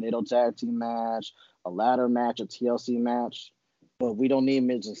it's a Tornado Tag Team match, a ladder match, a TLC match. But we don't need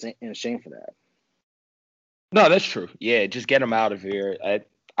Miz and Shane for that. No, that's true. Yeah, just get them out of here.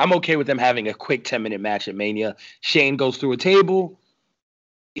 I'm okay with them having a quick 10-minute match at Mania. Shane goes through a table.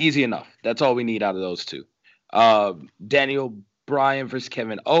 Easy enough. That's all we need out of those two. Daniel Bryan versus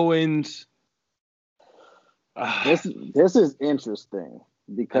Kevin Owens. This is interesting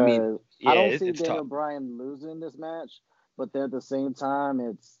because I don't see Daniel Bryan losing this match, but then at the same time,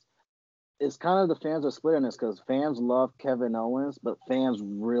 it's kind of the fans are splitting this because fans love Kevin Owens, but fans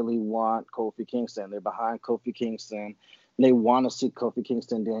really want Kofi Kingston. They're behind Kofi Kingston. They want to see Kofi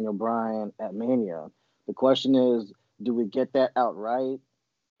Kingston, Daniel Bryan at Mania. The question is, do we get that outright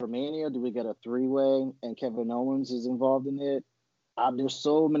for Mania? Do we get a three-way and Kevin Owens is involved in it? There's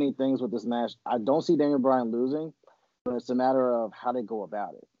so many things with this match. I don't see Daniel Bryan losing, but it's a matter of how they go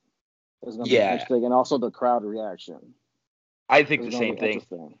about it. It's going to be interesting, and also the crowd reaction. I think the same thing.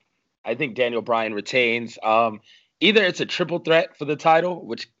 I think Daniel Bryan retains. Either it's a triple threat for the title,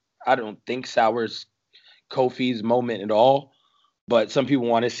 which I don't think sours Kofi's moment at all, but some people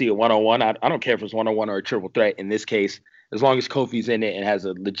want to see a one-on-one. I don't care if it's one-on-one or a triple threat in this case, as long as Kofi's in it and has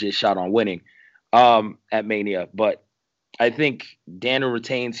a legit shot on winning at Mania. But I think Daniel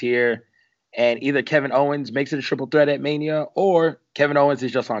retains here, and either Kevin Owens makes it a triple threat at Mania, or Kevin Owens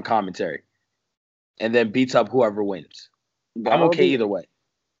is just on commentary and then beats up whoever wins. I'm okay either way.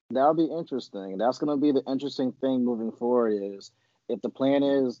 That'll be interesting. That's going to be the interesting thing moving forward is if the plan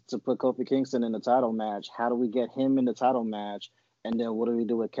is to put Kofi Kingston in the title match, how do we get him in the title match? And then what do we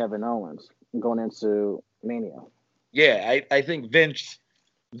do with Kevin Owens going into Mania? Yeah, I think Vince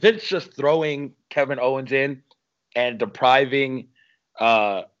just throwing Kevin Owens in and depriving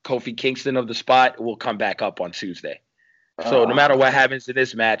Kofi Kingston of the spot will come back up on Tuesday. So no matter what happens to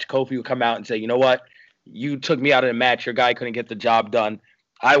this match, Kofi will come out and say, you know what? You took me out of the match. Your guy couldn't get the job done.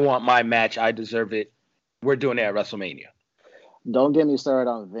 I want my match. I deserve it. We're doing it at WrestleMania. Don't get me started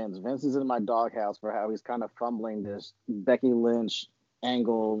on Vince. Vince is in my doghouse for how he's kind of fumbling this Becky Lynch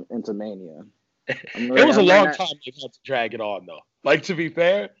angle into Mania. It was a long time they had to drag it on, though. Like, to be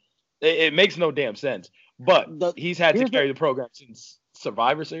fair, it makes no damn sense. But he's had to carry the program since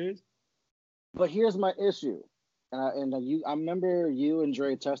Survivor Series. But here's my issue. I remember you and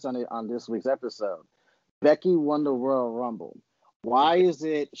Dre touched on it on this week's episode. Becky won the Royal Rumble. Why is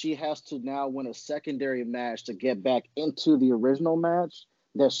it she has to now win a secondary match to get back into the original match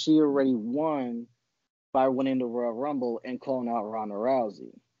that she already won by winning the Royal Rumble and calling out Ronda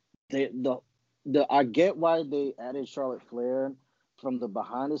Rousey? I get why they added Charlotte Flair from the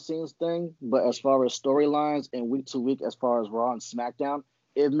behind the scenes thing, but as far as storylines and week to week, as far as Raw and SmackDown,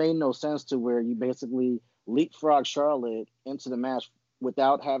 it made no sense to where you basically leapfrog Charlotte into the match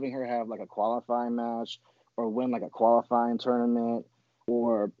without having her have like a qualifying match or win like a qualifying tournament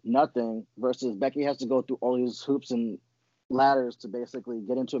or nothing, versus Becky has to go through all these hoops and ladders to basically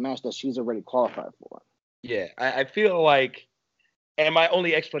get into a match that she's already qualified for. Yeah, I feel like, and my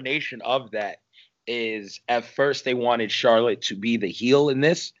only explanation of that is at first they wanted Charlotte to be the heel in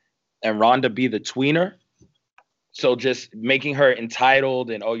this and Ronda be the tweener. So just making her entitled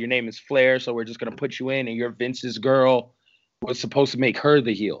and, oh, your name is Flair, so we're just going to put you in and you're Vince's girl was supposed to make her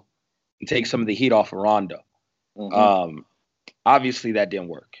the heel and take some of the heat off of Ronda. Mm-hmm. Obviously, that didn't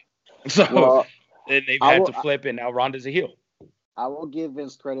work. So then they've had to flip, and now Ronda's a heel. I will give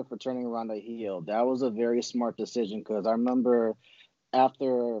Vince credit for turning Ronda heel. That was a very smart decision because I remember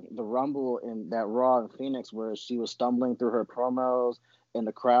after the Rumble in that Raw in Phoenix where she was stumbling through her promos and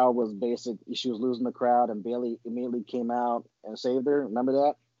the crowd was she was losing the crowd and Bayley immediately came out and saved her. Remember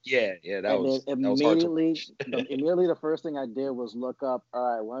that? Yeah, that was immediately the first thing I did was look up,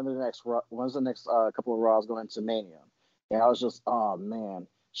 all right, when's the next couple of Raws going to Mania? And I was just, oh man,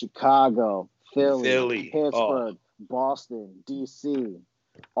 Chicago, Philly, Pittsburgh, Boston, DC.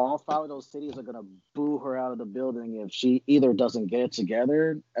 All 5 of those cities are gonna boo her out of the building if she either doesn't get it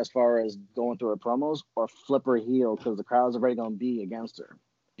together as far as going through her promos or flip her heel because the crowd's already gonna be against her.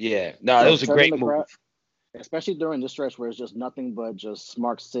 Yeah, no, it was a great move. Crowd, especially during this stretch where it's just nothing but just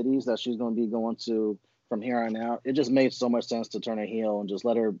smart cities that she's going to be going to from here on out. It just made so much sense to turn her heel and just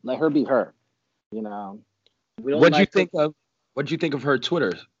let her be her. You know. What'd you think of her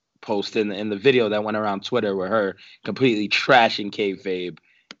Twitter post in the video that went around Twitter with her completely trashing kayfabe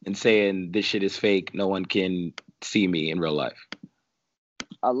and saying this shit is fake, no one can see me in real life?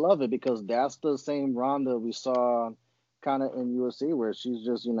 I love it because that's the same Ronda we saw kind of in UFC where she's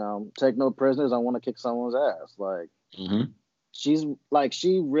just, take no prisoners. I want to kick someone's ass. Like, she's like,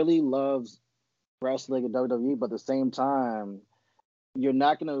 she really loves wrestling and WWE, but at the same time, you're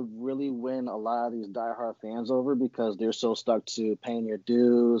not going to really win a lot of these diehard fans over because they're so stuck to paying your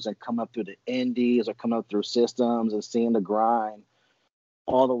dues and coming up through the indies or coming up through systems and seeing the grind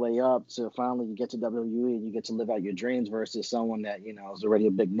all the way up to finally you get to WWE and you get to live out your dreams versus someone that, is already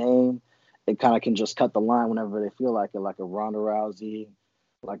a big name. It kind of can just cut the line whenever they feel like it, like a Ronda Rousey,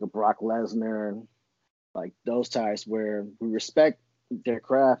 like a Brock Lesnar, like those types where we respect their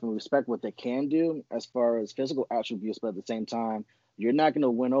craft and we respect what they can do as far as physical attributes, but at the same time, you're not going to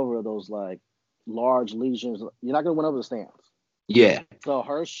win over those like large legions. You're not going to win over the stands. Yeah. So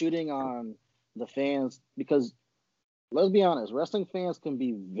her shooting on the fans, because let's be honest, wrestling fans can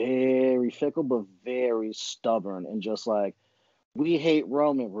be very fickle, but very stubborn and just like, we hate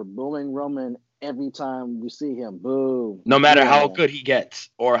Roman. We're booing Roman every time we see him. Boo. No matter how boo. good he gets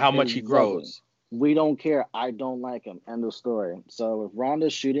or how much he Exactly. grows. We don't care. I don't like him. End of story. So if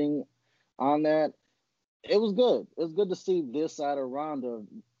Ronda's shooting on that, it was good. It was good to see this side of Ronda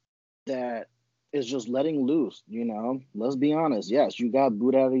that is just letting loose, Let's be honest. Yes, you got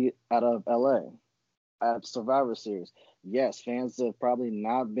booed out of LA at Survivor Series. Yes, fans have probably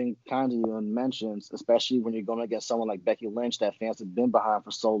not been kind to you in mentions, especially when you're going against someone like Becky Lynch that fans have been behind for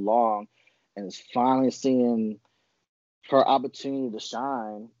so long and is finally seeing her opportunity to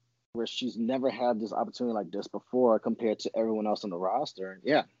shine where she's never had this opportunity like this before compared to everyone else on the roster.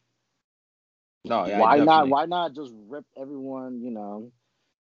 Yeah. No, yeah, Why not? definitely. Why not just rip everyone,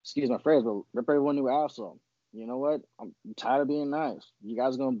 excuse my phrase, but rip everyone new asshole. You know what? I'm tired of being nice. You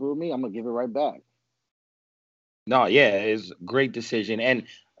guys are going to boo me? I'm going to give it right back. No, yeah, it's a great decision. And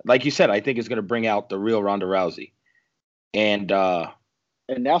like you said, I think it's going to bring out the real Ronda Rousey. And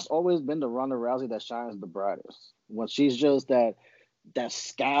that's always been the Ronda Rousey that shines the brightest. When she's just that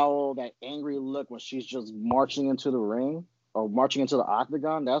scowl, that angry look when she's just marching into the ring or marching into the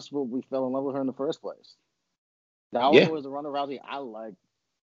octagon, that's what we fell in love with her in the first place. That was yeah, always the Ronda Rousey I liked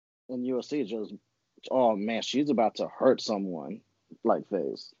in UFC. Just, oh man, she's about to hurt someone like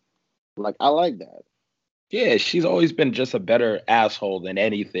face. Like, I like that. yeah, she's always been just a better asshole than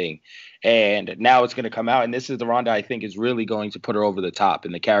anything. And now it's going to come out. And this is the Ronda I think is really going to put her over the top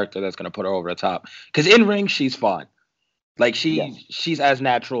and the character that's going to put her over the top. Because in ring, she's fun. Like Yes. she's as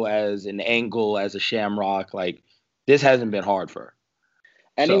natural as an Angle, as a Shamrock. Like this hasn't been hard for her.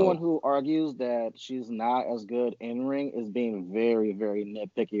 Anyone So who argues that she's not as good in ring is being very, very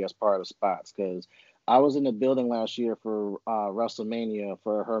nitpicky as part of spots. Because I was in the building last year for WrestleMania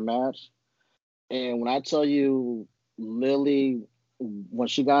for her match, and when I tell you, Lily, when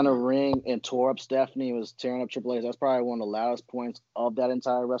she got in a ring and tore up Stephanie and was tearing up Triple H, that's probably one of the loudest points of that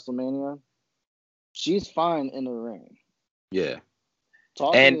entire WrestleMania. She's fine in the ring. yeah,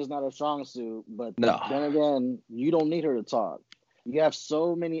 Talking and is not a strong suit, but no, then again, you don't need her to talk. You have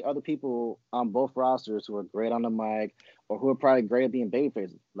so many other people on both rosters who are great on the mic or who are probably great at being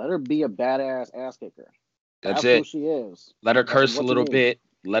babyfaces. Let her be a badass ass kicker. that's That's who it. she is. Let her That's curse a what you little need. bit.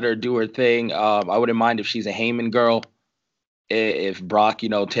 Let her do her thing. I wouldn't mind if she's a Heyman girl. If Brock,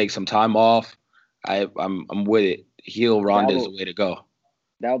 takes some time off, I'm with it. Heel That Ronda is would the way to go.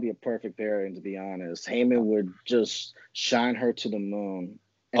 that would be a perfect pairing, to be honest. Heyman would just shine her to the moon,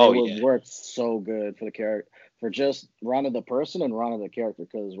 and it Oh would yeah, work so good for the character, for just Ronda the person and Ronda the character.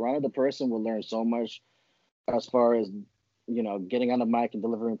 Because Ronda the person will learn so much as far as getting on the mic and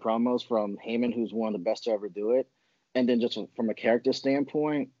delivering promos from Heyman, who's one of the best to ever do it, and then just from a character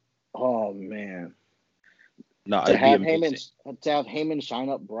standpoint, oh man, no, to it'd be have amazing. Heyman shine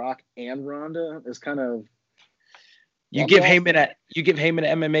up Brock and Ronda is kind of You that'd be give Heyman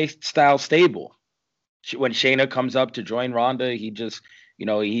awesome. an MMA style stable. When Shayna comes up to join Ronda, he just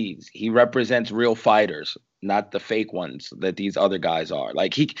he represents real fighters, not the fake ones that these other guys are.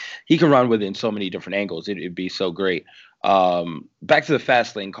 Like he can run with it in so many different angles. It'd be so great. Back to the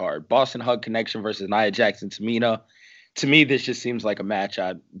Fastlane card: Boston Hug Connection versus Nia Jackson, Tamina. To me, this just seems like a match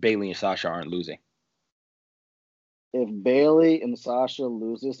Bailey and Sasha aren't losing. If Bailey and Sasha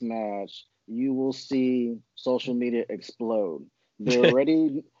lose this match, you will see social media explode. They're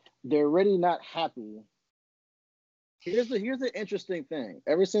already not happy. Here's the interesting thing.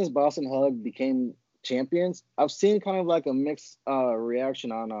 Ever since Boston Hug became champions, I've seen kind of like a mixed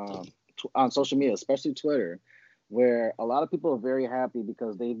reaction on social media, especially Twitter, where a lot of people are very happy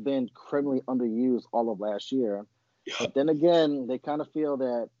because they've been criminally underused all of last year. But then again, they kind of feel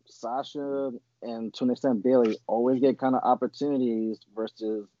that Sasha and to an extent Bailey always get kind of opportunities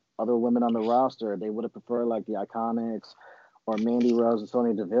versus other women on the roster. They would have preferred like the Iconics or Mandy Rose and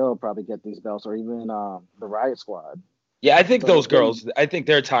Sonya Deville probably get these belts, or even the Riot Squad. Yeah, I think So those it's been girls. I think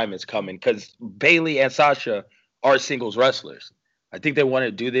their time is coming because Bailey and Sasha are singles wrestlers. I think they want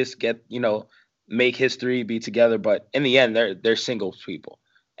to do this, get make history, be together. But in the end, they're singles people,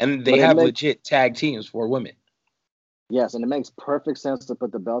 and they But it have makes legit tag teams for women. Yes, and it makes perfect sense to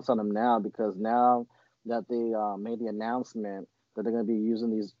put the belts on them now because now that they made the announcement that they're going to be using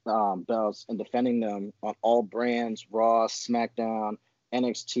these belts and defending them on all brands, Raw, SmackDown,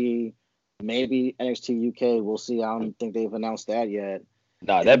 NXT, maybe NXT UK. We'll see. I don't think they've announced that yet.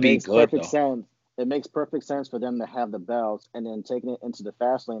 Nah, It that'd be makes good perfect though. sense. It makes perfect sense for them to have the belts and then taking it into the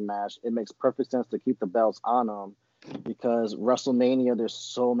Fastlane match. It makes perfect sense to keep the belts on them because WrestleMania, there's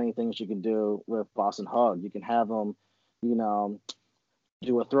so many things you can do with Boston Hug. You can have them, you know,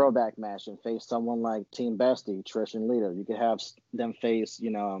 do a throwback match and face someone like Team Bestie, Trish and Lita. You could have them face,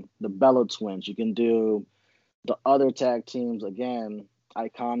 the Bella Twins. You can do the other tag teams again,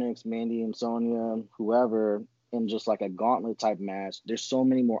 Iconics, Mandy and Sonya, whoever, in just like a gauntlet type match. There's so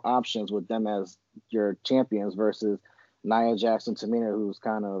many more options with them as your champions versus Nia Jackson, Tamina, who's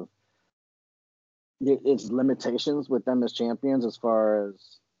kind of it's limitations with them as champions as far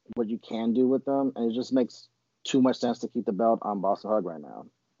as what you can do with them, and it just makes too much sense to keep the belt on Boston Hug right now.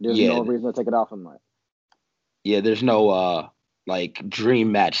 There's Yeah, no reason to take it off him. yeah. There's no like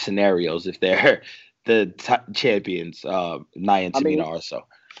dream match scenarios if they're the champions. Nia and I Tamina mean, are so.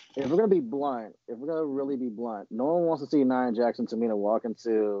 if we're gonna be blunt, if we're gonna really be blunt, no one wants to see Nia Jackson, Tamina walk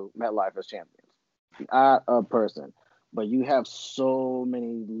into MetLife as champions. Not a person. But you have so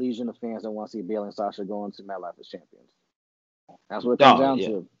many legion of fans that want to see Bayley and Sasha go into MetLife as champions. That's what it comes Oh down yeah,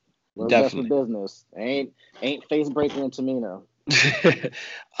 to. What's best for definitely. business. Ain't face breaking in Tamina.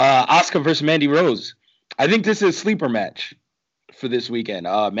 Oscar versus Mandy Rose. I think this is a sleeper match for this weekend.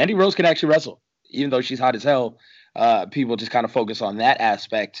 Mandy Rose can actually wrestle, even though she's hot as hell. People just kind of focus on that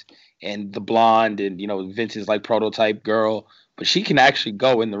aspect and the blonde and Vince's like prototype girl, but she can actually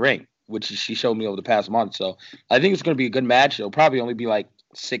go in the ring, which she showed me over the past month. So I think it's going to be a good match. It'll probably only be like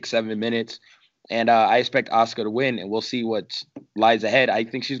 6-7 minutes, and I expect Oscar to win, and we'll see what lies ahead. I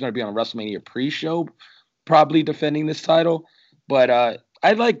think she's going to be on a WrestleMania pre-show, probably defending this title. But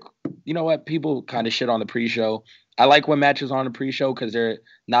I like, what, people kind of shit on the pre-show. I like when matches are on the pre-show because they're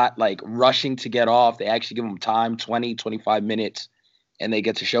not like rushing to get off. They actually give them time, 20, 25 minutes, and they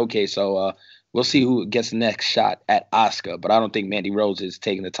get to showcase. So we'll see who gets the next shot at Asuka. But I don't think Mandy Rose is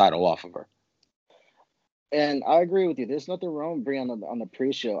taking the title off of her. And I agree with you. There's nothing wrong with being on the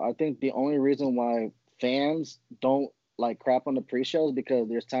pre-show. I think the only reason why fans don't like crap on the pre-show is because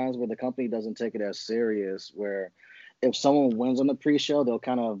there's times where the company doesn't take it as serious. Where if someone wins on the pre-show, they'll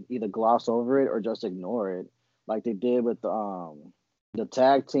kind of either gloss over it or just ignore it, like they did with the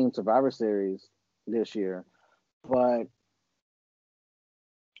tag team Survivor Series this year. But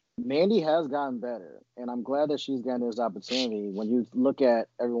Mandy has gotten better, and I'm glad that she's getting this opportunity. When you look at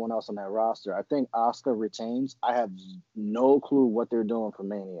everyone else on that roster, I think Asuka retains. I have no clue what they're doing for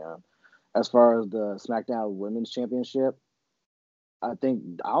Mania. As far as the SmackDown Women's Championship, I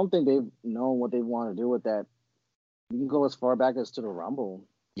don't think they've known what they want to do with that. You can go as far back as to the Rumble.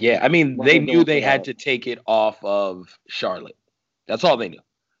 Yeah, I mean, What they they're knew doing they for had that. to take it off of Charlotte. That's all they knew.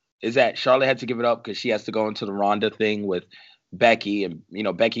 Is that Charlotte had to give it up because she has to go into the Ronda thing with Becky, and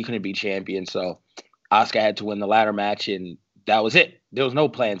Becky couldn't be champion, so Asuka had to win the ladder match, and that was it. There was no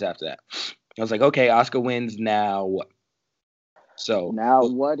plans after that. I was like, okay, Asuka wins now. What? So, Now,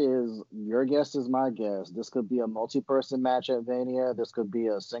 well, what is your guess is my guess. This could be a multi-person match at Mania. This could be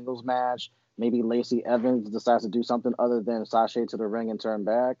a singles match. Maybe Lacey Evans decides to do something other than Sasha to the ring and turn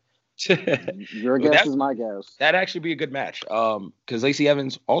back. Your guess that is my guess. that actually be a good match. Because Lacey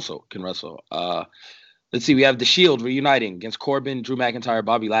Evans also can wrestle. Let's see, we have the Shield reuniting against Corbin, Drew McIntyre,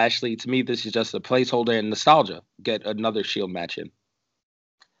 Bobby Lashley. To me, this is just a placeholder and nostalgia. Get another Shield match in.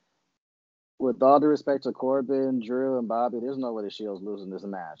 With all due respect to Corbin, Drew, and Bobby, there's no way the Shield's losing this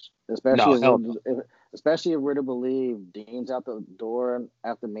match. No, hell no. Especially if we're to believe Dean's out the door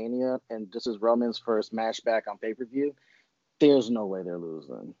after Mania, and this is Roman's first match back on pay-per-view. There's no way they're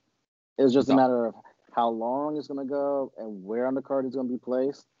losing. It's just a No, matter of how long it's going to go and where on the card it's going to be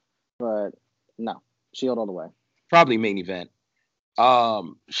placed. But no, Shield all the way. probably main event.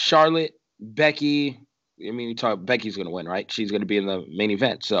 Charlotte, Becky. I mean, Becky's going to win, right? She's going to be in the main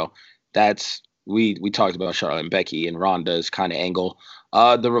event. So that's we talked about Charlotte and Becky and Ronda's kind of angle.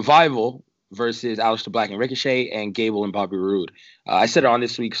 The Revival versus Aleister Black and Ricochet and Gable and Bobby Roode. I said it on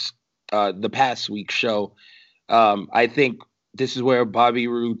the past week's show. I think this is where Bobby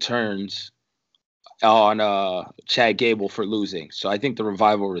Roode turns on Chad Gable for losing. So I think the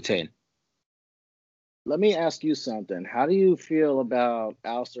Revival retain. Let me ask you something. How do you feel about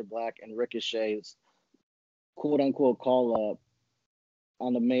Aleister Black and Ricochet's quote-unquote call-up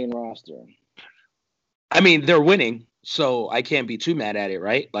on the main roster? I mean, they're winning. so I can't be too mad at it,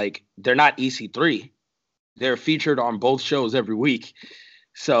 right? Like, they're not EC3. They're featured on both shows every week.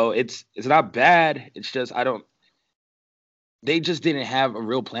 So it's not bad. It's just they just didn't have a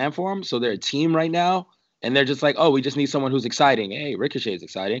real plan for them. So they're a team right now. And they're just like, oh, we just need someone who's exciting. Hey, Ricochet is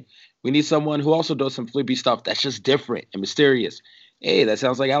exciting. We need someone who also does some flippy stuff that's just different and mysterious. Hey, that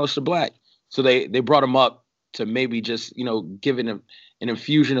sounds like Aleister Black. So they brought him up to maybe just, give it an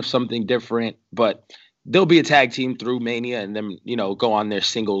infusion of something different. But they'll be a tag team through Mania and then, go on their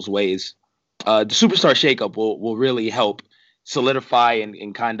singles ways. The Superstar Shakeup will really help solidify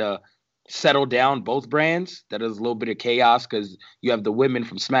and kind of settle down both brands. That is a little bit of chaos because you have the women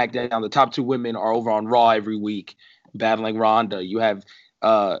from SmackDown. The top two women are over on Raw every week battling Ronda. You have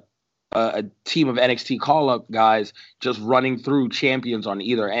a team of NXT call-up guys just running through champions on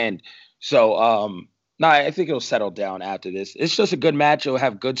either end. So, I think it'll settle down after this. It's just a good match. It'll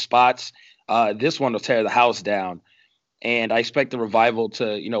have good spots. This one will tear the house down. And I expect the Revival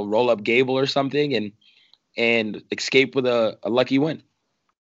to, roll up Gable or something and escape with a lucky win.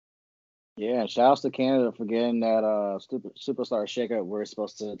 Yeah, shout outs to Canada for getting that Superstar Shakeup where it's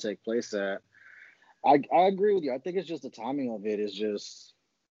supposed to take place at. I agree with you. I think it's just the timing of it is just.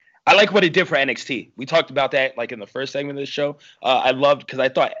 I like what it did for NXT. We talked about that like in the first segment of the show. I loved because I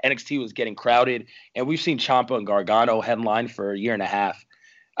thought NXT was getting crowded, and we've seen Ciampa and Gargano headline for a year and a half.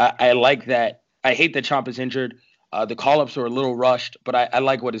 I like that. I hate that Ciampa's injured. The call-ups are a little rushed, but I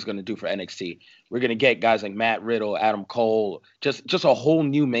like what it's going to do for NXT. We're going to get guys like Matt Riddle, Adam Cole, just a whole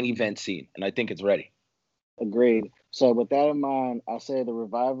new main event scene, and I think it's ready. Agreed. So with that in mind, I say the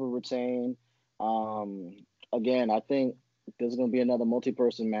Revival retain. Again, I think there's going to be another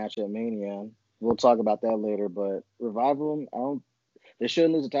multi-person match at Mania. We'll talk about that later, but Revival, they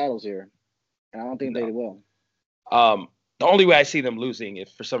shouldn't lose the titles here. And I don't think they will. The only way I see them losing if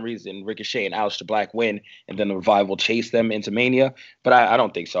for some reason Ricochet and Aleister Black win and then the Revival chase them into Mania. But I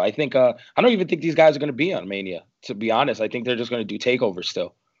don't think so. I think I don't even think these guys are going to be on Mania, to be honest. I think they're just going to do TakeOver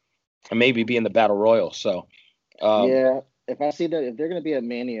still and maybe be in the Battle Royal. So yeah, if I see that if they're going to be at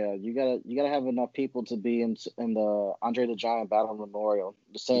Mania, you gotta have enough people to be in the Andre the Giant Battle Memorial.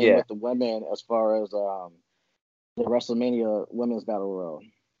 The same with the women as far as the WrestleMania Women's Battle Royal.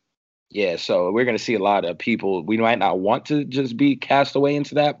 Yeah, so we're going to see a lot of people. We might not want to just be cast away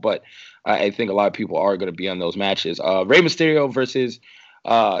into that, but I think a lot of people are going to be on those matches. Rey Mysterio versus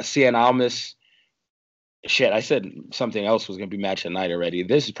Cien Almas. Shit, I said something else was going to be match of the night already.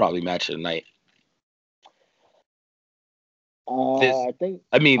 This is probably match of the night.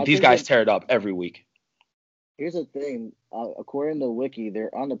 These guys tear it up every week. Here's the thing. According to Wiki,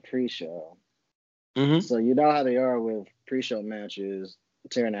 they're on the pre-show. Mm-hmm. So you know how they are with pre-show matches.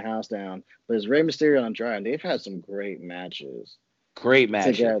 Tearing the house down, but it's Rey Mysterio and Andrade. They've had some great matches.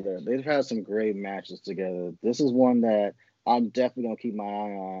 Together. They've had some great matches together. This is one that I'm definitely gonna keep my eye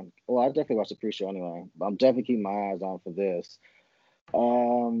on. Well, I definitely watch the pre-show anyway, but I'm definitely keeping my eyes on for this.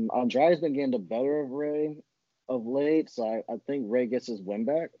 Andrade's been getting the better of Rey of late, so I think Rey gets his win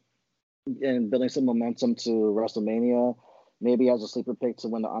back and building some momentum to WrestleMania. Maybe as a sleeper pick to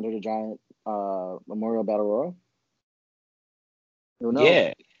win the Andre the Giant Memorial Battle Royal.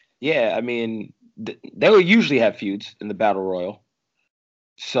 Yeah. I mean, they will usually have feuds in the Battle Royal.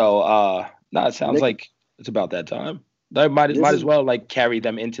 So, it sounds like it's about that time. They might as well like carry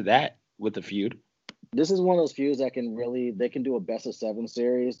them into that with the feud. This is one of those feuds that they can do a best of 7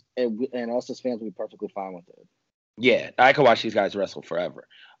 series, and us as fans will be perfectly fine with it. Yeah, I could watch these guys wrestle forever.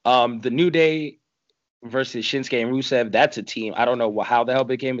 The New Day versus Shinsuke and Rusev, that's a team. I don't know how the hell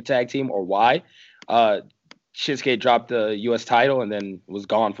they became a tag team or why. Shinsuke dropped the U.S. title and then was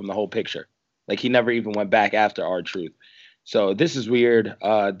gone from the whole picture. Like, he never even went back after R-Truth. So this is weird.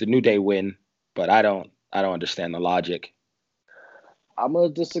 The New Day win, but I don't understand the logic. I'm gonna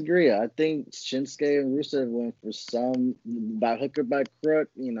disagree. I think Shinsuke and Rusev went for some by hook or by crook.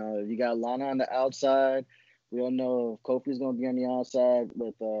 You got Lana on the outside. We don't know if Kofi's gonna be on the outside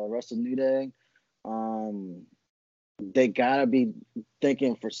with the rest of New Day. They gotta be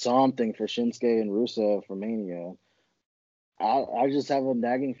thinking for something for Shinsuke and Rusev for Mania. I just have a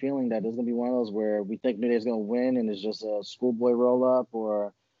nagging feeling that there's gonna be one of those where we think New Day's gonna win and it's just a schoolboy roll up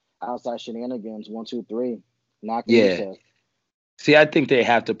or outside shenanigans. 1, 2, 3, knocking Rusev. See, I think they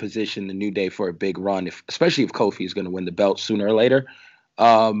have to position the New Day for a big run, especially if Kofi is going to win the belt sooner or later,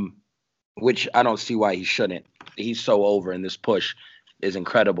 which I don't see why he shouldn't. He's so over, and this push is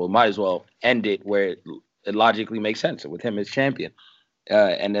incredible. Might as well end it where it logically makes sense with him as champion,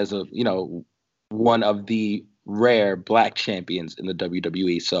 and as one of the rare black champions in the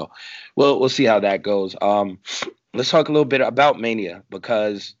WWE. So we'll see how that goes. Let's talk a little bit about Mania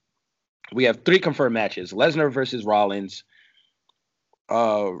because We have 3 confirmed matches: Lesnar versus Rollins,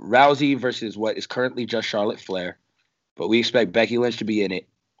 Rousey versus what is currently just Charlotte Flair, but we expect Becky Lynch to be in it,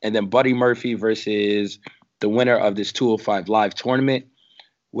 and then Buddy Murphy versus the winner of this 205 Live tournament,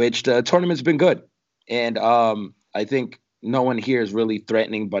 which the tournament's been good, and I think no one here is really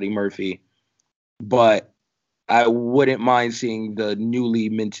threatening Buddy Murphy, but I wouldn't mind seeing the newly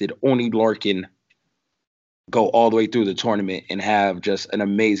minted Oni Larkin go all the way through the tournament and have just an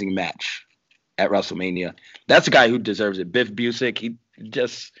amazing match at WrestleMania. That's a guy who deserves it. Biff Busick, he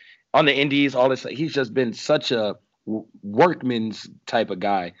just on the indies, all this, he's just been such a workman's type of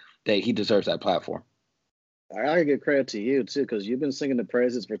guy that he deserves that platform. I gotta give credit to you too, because you've been singing the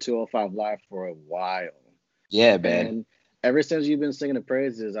praises for 205 Live for a while. Yeah, man. And ever since you've been singing the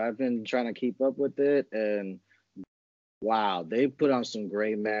praises, I've been trying to keep up with it. And wow, they put on some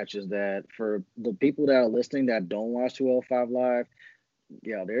great matches that for the people that are listening that don't watch 205 Live,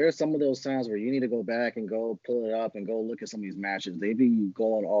 yeah, there are some of those times where you need to go back and go pull it up and go look at some of these matches. They be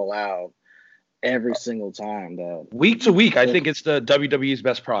going all out every single time, though. Week to week, I think it's the WWE's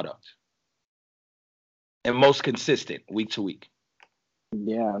best product. And most consistent week to week.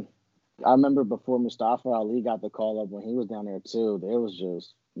 Yeah. I remember before Mustafa Ali got the call up when he was down there too. It was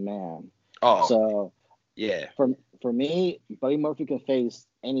just, man. Oh, so yeah. For me, Buddy Murphy can face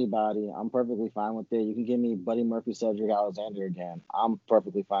anybody. I'm perfectly fine with it. You can give me Buddy Murphy, Cedric Alexander again. I'm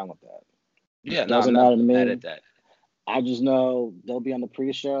perfectly fine with that. Yeah, Doesn't matter to me. Mad at that. I just know they'll be on the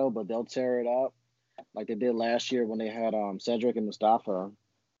pre-show, but they'll tear it up like they did last year when they had Cedric and Mustafa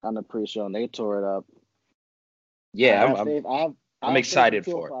on the pre-show and they tore it up. Yeah, I'm excited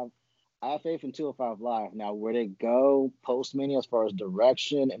for it. I have faith in 205 Live. Now, where they go post-Mania as far as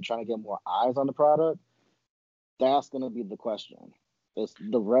direction and trying to get more eyes on the product, that's going to be the question. It's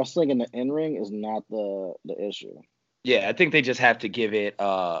the wrestling in the in-ring is not the issue. Yeah, I think they just have to give it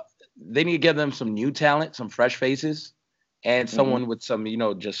they need to give them some new talent, some fresh faces, and someone with some,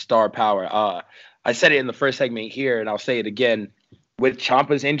 just star power. I said it in the first segment here, and I'll say it again. With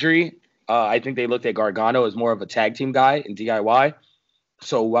Ciampa's injury, I think they looked at Gargano as more of a tag team guy in DIY.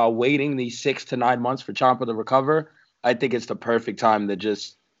 So while waiting these 6 to 9 months for Ciampa to recover, I think it's the perfect time to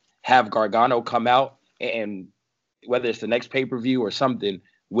just have Gargano come out and, whether it's the next pay-per-view or something,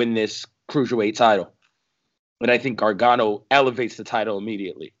 win this cruiserweight title. And I think Gargano elevates the title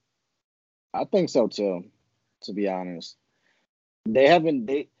immediately. I think so too, to be honest. They haven't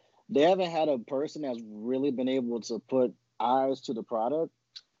had a person that's really been able to put eyes to the product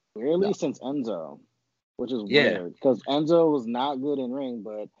really since Enzo, which is weird because Enzo was not good in ring,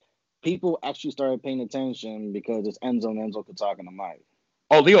 but people actually started paying attention because it's Enzo and Enzo could talk in the mic.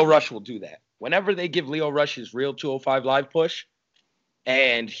 Oh, Leo Rush will do that. Whenever they give Leo Rush his real 205 Live push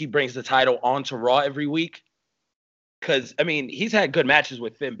and he brings the title onto Raw every week, because, he's had good matches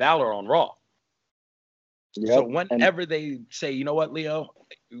with Finn Balor on Raw. Yep. So whenever they say, you know what, Leo,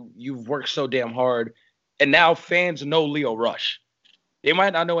 you've worked so damn hard, and now fans know Leo Rush. They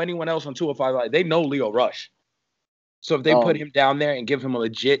might not know anyone else on 205 Live. They know Leo Rush. So if they put him down there and give him a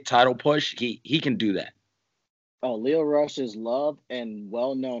legit title push, he can do that. Oh, Leo Rush is loved and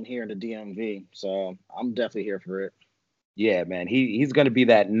well-known here in the DMV, so I'm definitely here for it. Yeah, man. He's going to be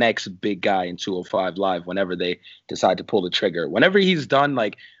that next big guy in 205 Live whenever they decide to pull the trigger. Whenever he's done,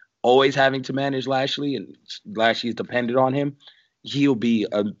 always having to manage Lashley and Lashley's dependent on him, he'll be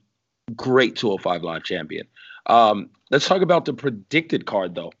a great 205 Live champion. Let's talk about the predicted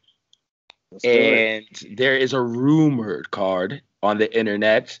card, though. And there is a rumored card on the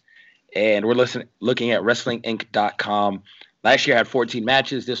internet, and we're looking at WrestlingInc.com. Last year had 14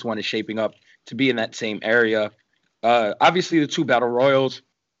 matches. This one is shaping up to be in that same area. Obviously, the 2 Battle Royals,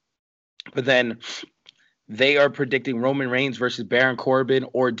 but then they are predicting Roman Reigns versus Baron Corbin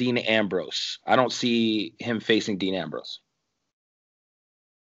or Dean Ambrose. I don't see him facing Dean Ambrose.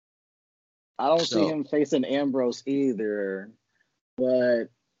 I don't see him facing Ambrose either, but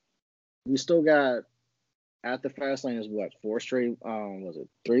we still got at the Fastlane is what 4 straight? Was it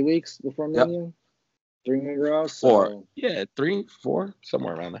 3 weeks before Mania? Yep. 3 more Raws. 4. Yeah, 3, 4,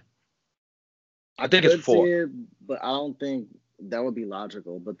 somewhere around there. I think it's 4. But I don't think that would be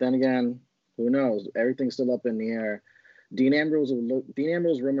logical. But then again, who knows? Everything's still up in the air. Dean Ambrose,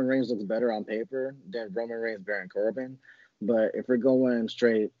 Roman Reigns looks better on paper than Roman Reigns, Baron Corbin. But if we're going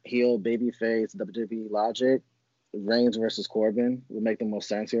straight heel, babyface, WWE logic, Reigns versus Corbin would make the most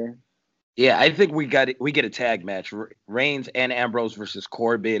sense here. Yeah, I think we get a tag match: Reigns and Ambrose versus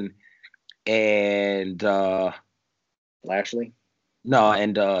Corbin and Lashley. No,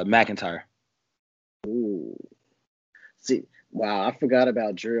 and McIntyre. Ooh, see, wow, I forgot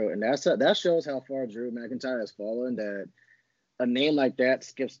about Drew, and that shows how far Drew McIntyre has fallen. That a name like that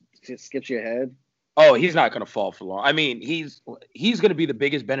skips your head. Oh, he's not going to fall for long. I mean, he's going to be the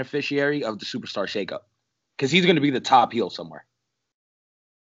biggest beneficiary of the superstar shakeup because he's going to be the top heel somewhere.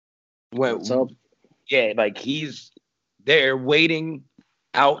 Let's hope. Yeah, like they're waiting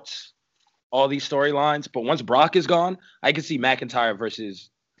out all these storylines, but once Brock is gone, I can see McIntyre versus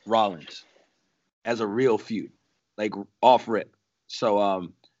Rollins as a real feud, like off rip. So,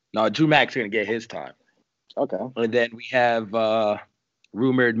 no, Drew Mac's going to get his time. Okay. And then we have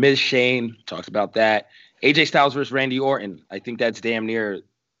rumored Miz Shane, talks about that. AJ Styles versus Randy Orton. I think that's damn near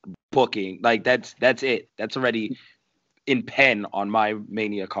booking. Like that's it. That's already in pen on my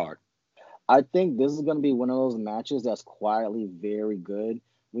Mania card. I think this is going to be one of those matches that's quietly very good.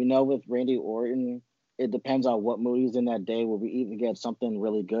 We know with Randy Orton, it depends on what mood he's in that day. Will we either get something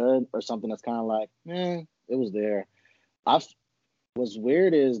really good or something that's kind of like, it was there. What's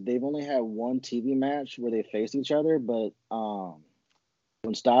weird is they've only had one TV match where they face each other, but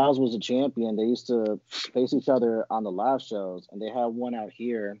when Styles was a champion, they used to face each other on the live shows, and they had one out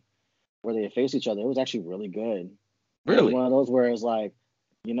here where they faced each other. It was actually really good. Really? It was one of those where it's like,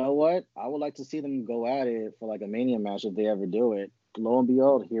 you know what? I would like to see them go at it for like a Mania match if they ever do it. Lo and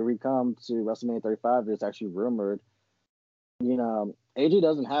behold, here we come to WrestleMania 35. It's actually rumored. You know, AJ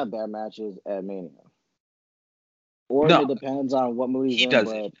doesn't have bad matches at Mania. Or it depends on what mood he's in.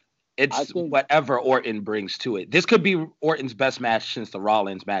 Doesn't. It's whatever Orton brings to it. This could be Orton's best match since the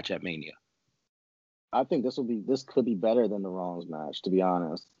Rollins match at Mania. I think this could be better than the Rollins match, to be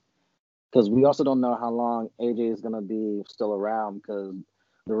honest. Because we also don't know how long AJ is going to be still around, because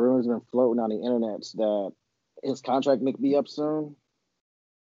the rumors have been floating on the internet that his contract may be up soon.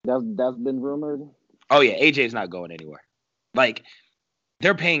 That's been rumored. Oh, yeah. AJ's not going anywhere. Like,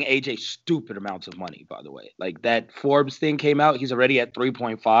 they're paying AJ stupid amounts of money, by the way. Like, that Forbes thing came out. He's already at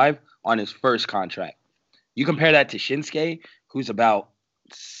 3.5 on his first contract. You compare that to Shinsuke, who's about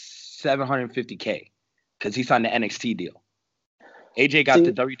 $750K because he signed the NXT deal. AJ got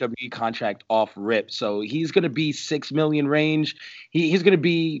the WWE contract off rip, so he's going to be $6 million range. He's going to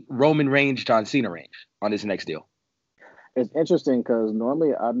be Roman range, John Cena range on his next deal. It's interesting because I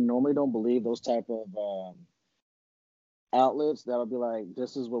normally don't believe those type of outlets that'll be like,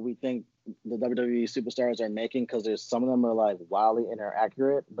 this is what we think the WWE superstars are making, because there's some of them are like wildly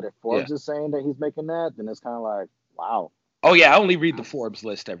inaccurate. But if Forbes is saying that he's making that, then it's kind of like, wow. Oh yeah, I only read the Forbes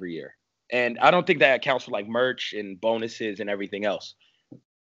list every year, and I don't think that accounts for like merch and bonuses and everything else.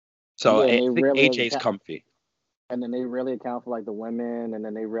 So I think AJ's comfy. And then they really account for like the women, and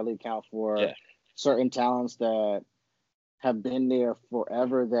then they really account for certain talents that have been there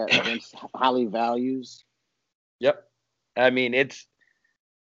forever that Vince highly values. Yep. I mean,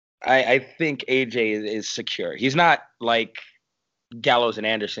 I think AJ is secure. He's not like Gallows and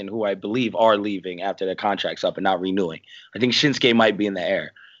Anderson, who I believe are leaving after their contract's up and not renewing. I think Shinsuke might be in the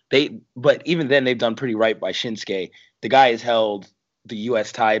air. But even then, they've done pretty right by Shinsuke. The guy has held the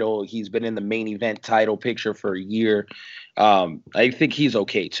U.S. title. He's been in the main event title picture for a year. I think he's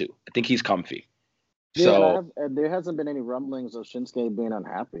okay, too. I think he's comfy. Yeah, there hasn't been any rumblings of Shinsuke being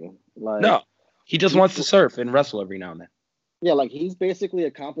unhappy. No, he just wants to surf and wrestle every now and then. Yeah, like he's basically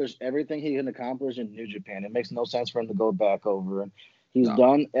accomplished everything he can accomplish in New Japan. It makes no sense for him to go back over. And he's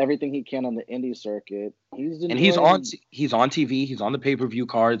done everything he can on the indie circuit. He's on TV. He's on the pay-per-view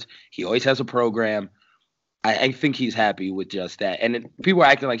cards. He always has a program. I think he's happy with just that. And people are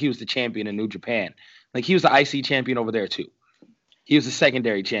acting like he was the champion in New Japan. Like he was the IC champion over there too. He was the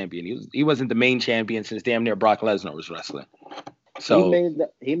secondary champion. He wasn't the main champion since damn near Brock Lesnar was wrestling. So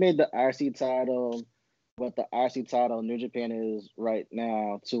he made the RC title what the RC title in New Japan is right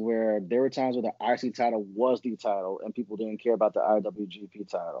now, to where there were times where the RC title was the title and people didn't care about the IWGP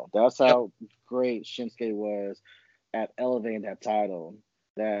title. That's how great Shinsuke was at elevating that title.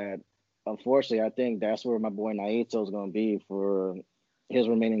 That unfortunately, I think that's where my boy Naito is going to be for his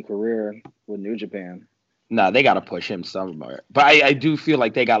remaining career with New Japan. No, they got to push him somewhere. But I do feel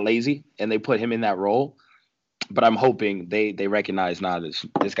like they got lazy and they put him in that role. But I'm hoping they recognize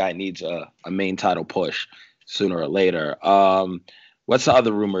this guy needs a main title push sooner or later. What's the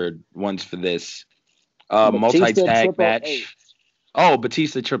other rumored ones for this? Multi-tag match. H. Oh,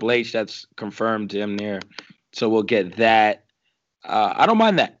 Batista Triple H. That's confirmed him there. So we'll get that. I don't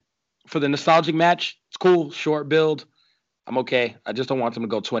mind that. For the nostalgic match, it's cool. Short build. I'm okay. I just don't want them to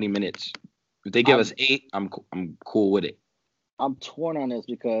go 20 minutes. If they give us 8, I'm cool with it. I'm torn on this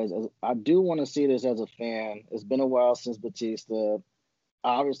because I do want to see this as a fan. It's been a while since Batista.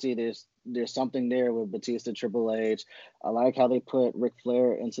 Obviously, there's something there with Batista Triple H. I like how they put Ric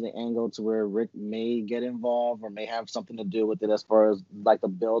Flair into the angle to where Rick may get involved or may have something to do with it as far as like the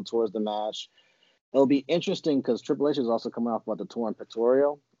build towards the match. It'll be interesting because Triple H is also coming off about the torn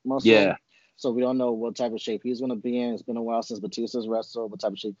pectoral muscle. Yeah. So we don't know what type of shape he's going to be in. It's been a while since Batista's wrestled, what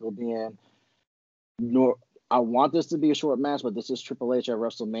type of shape he'll be in. I want this to be a short match, but this is Triple H at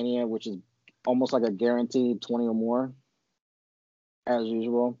WrestleMania, which is almost like a guaranteed 20 or more, as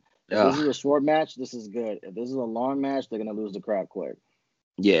usual. If this is a short match, this is good. If this is a long match, they're going to lose the crowd quick.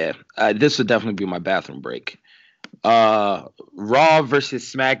 Yeah, this would definitely be my bathroom break. Raw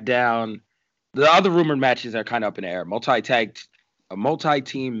versus SmackDown. The other rumored matches are kind of up in the air. A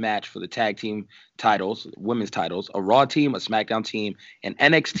multi-team match for the tag team titles, women's titles, a Raw team, a SmackDown team, an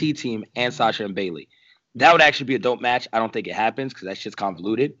NXT team, and Sasha and Bayley. That would actually be a dope match. I don't think it happens because that shit's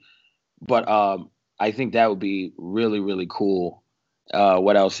convoluted. But I think that would be really, really cool.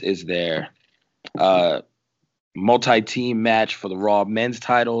 What else is there? Multi-team match for the Raw men's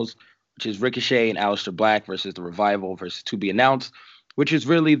titles, which is Ricochet and Aleister Black versus the Revival versus To Be Announced, which is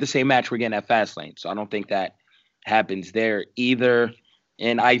really the same match we're getting at Fastlane. So I don't think that happens there either.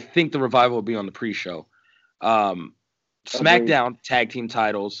 And I think the Revival will be on the pre-show. SmackDown tag team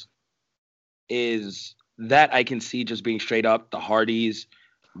titles is that I can see just being straight up the Hardys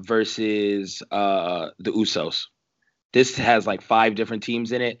versus the Usos. This has like 5 different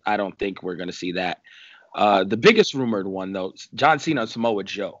teams in it. I don't think we're going to see that. The biggest rumored one, though, John Cena and Samoa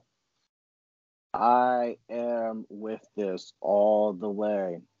Joe. I am with this all the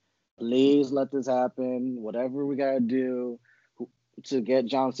way. Please let this happen. Whatever we got to do to get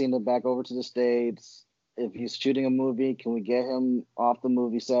John Cena back over to the States. If he's shooting a movie, can we get him off the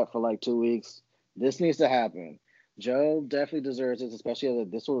movie set for like 2 weeks? This needs to happen. Joe definitely deserves it, especially as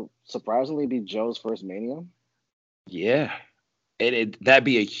this will surprisingly be Joe's first Mania. Yeah. That'd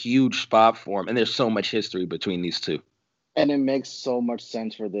be a huge spot for him. And there's so much history between these two. And it makes so much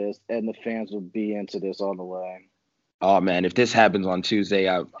sense for this. And the fans will be into this all the way. Oh, man. If this happens on Tuesday,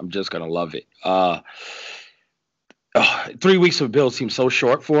 I'm just going to love it. 3 weeks of build seems so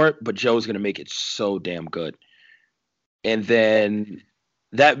short for it, but Joe's going to make it so damn good. And then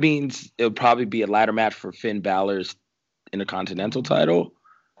that means it'll probably be a ladder match for Finn Balor's Intercontinental title.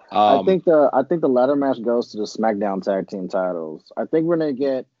 I think the ladder match goes to the SmackDown tag team titles. I think we're gonna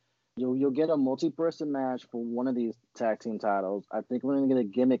get you'll get a multi-person match for one of these tag team titles. I think we're gonna get a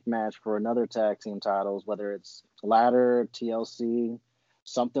gimmick match for another tag team titles, whether it's ladder, TLC,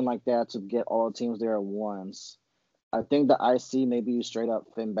 something like that, to get all the teams there at once. I think the IC may be straight up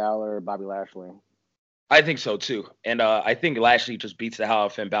Finn Balor or Bobby Lashley. I think so too, and I think Lashley just beats the hell out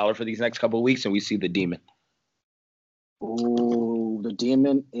of Finn Balor for these next couple of weeks, and we see the Demon. Ooh, the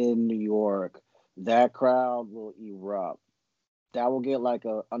Demon in New York. That crowd will erupt. That will get like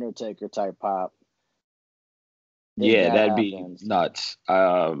a Undertaker type pop. Yeah, that'd be nuts.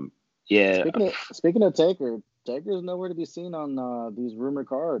 Yeah. Speaking of Taker, Taker's nowhere to be seen on these rumored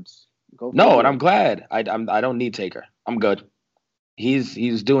cards. No, and I'm glad. I don't need Taker. I'm good.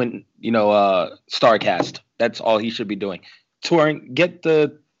 He's doing Starcast. That's all he should be doing. Touring, get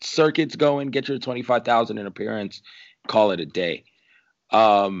the circuits going, get your 25,000 in appearance. Call it a day.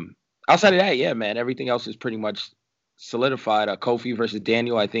 Outside of that, yeah, man, everything else is pretty much solidified. Kofi versus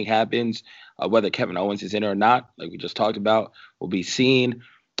Daniel, I think, happens. Whether Kevin Owens is in it or not, like we just talked about, will be seen.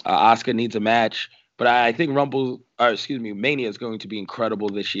 Asuka needs a match, but I think Mania is going to be incredible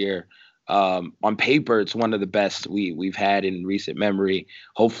this year. On paper, it's one of the best we've had in recent memory.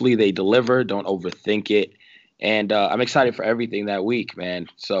 Hopefully, they deliver. Don't overthink it. And I'm excited for everything that week, man.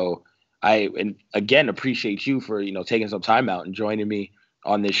 So and again appreciate you for taking some time out and joining me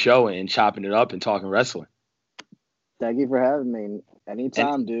on this show and chopping it up and talking wrestling. Thank you for having me.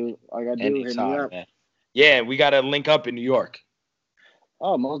 Anytime, dude. All I gotta do is hit me up. Man. Yeah, we gotta link up in New York.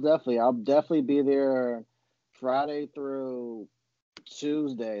 Oh, most definitely. I'll definitely be there Friday through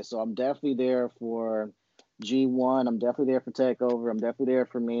Tuesday. So I'm definitely there for G1. I'm definitely there for TakeOver. I'm definitely there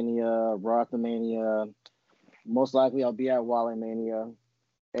for Mania, Raw after Mania. Most likely I'll be at Wale Mania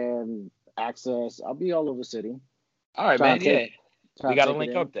and Access. I'll be all over the city. All right, man. Yeah. We got to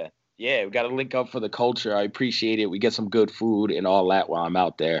link up then. Yeah, we got to link up for the culture. I appreciate it. We get some good food and all that while I'm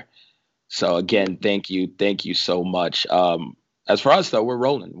out there. So, again, thank you. Thank you so much. As for us, though, we're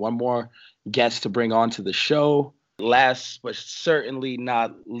rolling. One more guest to bring on to the show. Last but certainly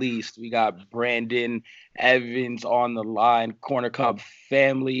not least, we got Brandon Evans on the line. Corner Club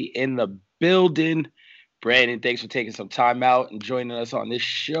family in the building. Brandon, thanks for taking some time out and joining us on this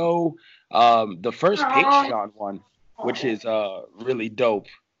show. The first Patreon one, which is really dope.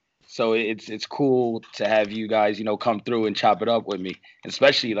 So it's cool to have you guys, come through and chop it up with me.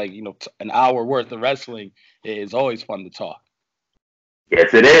 Especially an hour worth of wrestling is always fun to talk.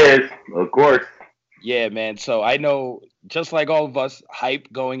 Yes, it is. Of course. Yeah, man. So I know, just like all of us,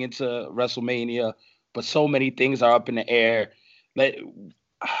 hype going into WrestleMania, but so many things are up in the air. Like,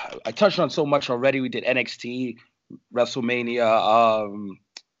 I touched on so much already. We did NXT, WrestleMania,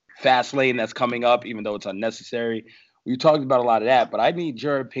 Fastlane that's coming up, even though it's unnecessary. We talked about a lot of that, but I need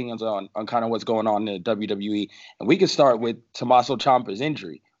your opinions on kind of what's going on in the WWE. And we can start with Tommaso Ciampa's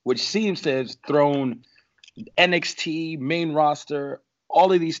injury, which seems to have thrown NXT, main roster,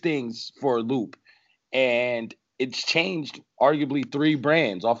 all of these things for a loop. And it's changed arguably 3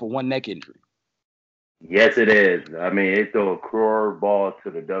 brands off of one neck injury. Yes, it is. I mean, it threw a curveball to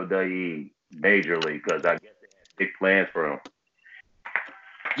the WWE majorly because I guess they had big plans for him.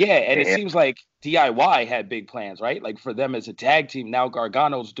 Yeah, and it And seems like DIY had big plans, right? Like for them as a tag team, now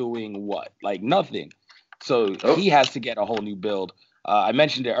Gargano's doing what? Like nothing. So he has to get a whole new build. I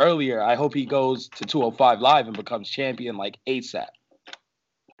mentioned it earlier. I hope he goes to 205 Live and becomes champion like ASAP.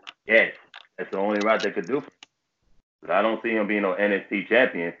 yeah, that's the only route they could do. I don't see him being no NXT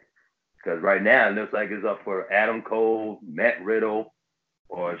champion because right now it looks like it's up for Adam Cole, Matt Riddle,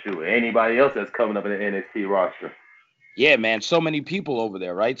 or shoot, anybody else that's coming up in the NXT roster. Yeah, man, so many people over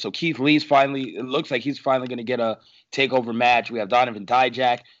there, right? So Keith Lee's finally, it looks like he's finally going to get a takeover match. We have Donovan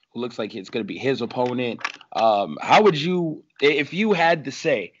Dijak, who looks like it's going to be his opponent. How would you, if you had to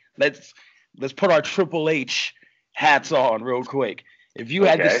say, let's put our Triple H hats on real quick. If you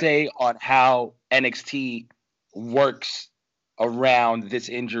had to say on how NXT works around this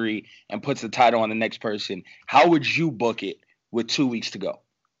injury and puts the title on the next person, how would you book it with 2 weeks to go?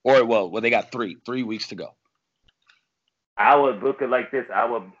 Or, well, they got 3 weeks to go. I would book it like this. I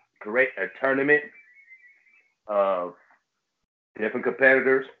would create a tournament of different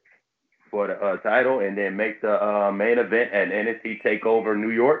competitors for the title and then make the main event at NXT TakeOver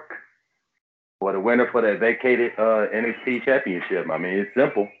New York for the winner for the vacated NXT championship. I mean, it's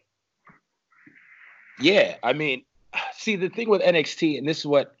simple. Yeah, I mean, see, the thing with NXT, and this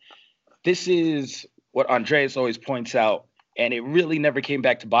is what Andreas always points out, and it really never came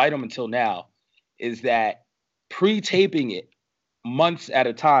back to bite him until now, is that pre-taping it months at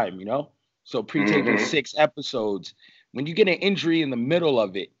a time, so pre-taping 6 episodes, when you get an injury in the middle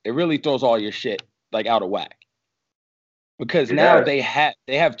of it, it really throws all your shit like out of whack, because now they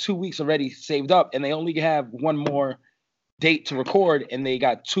have 2 weeks already saved up and they only have one more date to record and they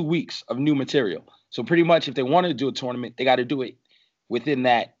got 2 weeks of new material. So pretty much if they want to do a tournament, they got to do it within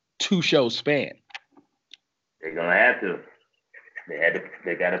that 2-show span. They're gonna have to.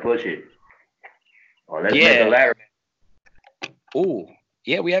 They got to push it. Or let's make a ladder match. Oh,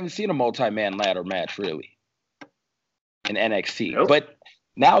 yeah, we haven't seen a multi-man ladder match really in NXT. Nope. But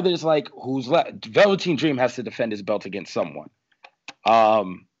now there's like who's left. Velveteen Dream has to defend his belt against someone. I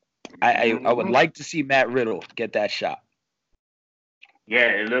would like to see Matt Riddle get that shot. Yeah,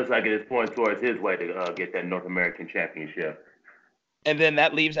 it looks like it's pointing towards his way to get that North American Championship. And then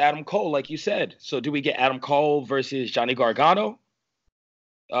that leaves Adam Cole, like you said. So do we get Adam Cole versus Johnny Gargano?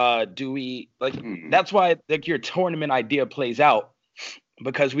 Do we That's why your tournament idea plays out,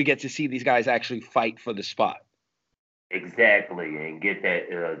 because we get to see these guys actually fight for the spot. Exactly, and get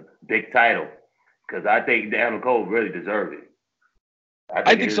that big title, because I think Adam Cole really deserved it.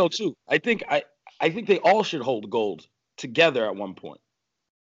 I think so too. I think they all should hold gold together at one point.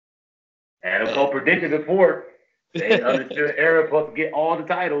 Adam Cole predicted before. They understood era supposed to get all the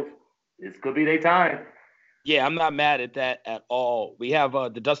titles. This could be their time. Yeah, I'm not mad at that at all. We have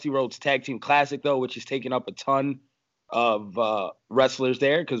the Dusty Rhodes Tag Team Classic, though, which is taking up a ton of wrestlers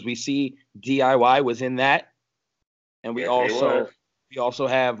there, because we see DIY was in that. And we also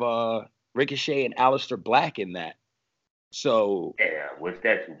have Ricochet and Aleister Black in that. So yeah, which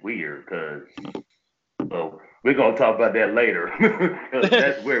that's weird, because we're gonna talk about that later.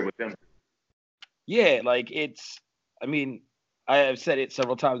 That's weird with them. Yeah, like I mean, I have said it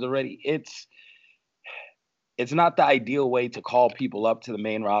several times already. It's not the ideal way to call people up to the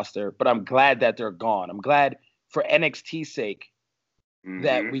main roster, but I'm glad that they're gone. I'm glad for NXT's sake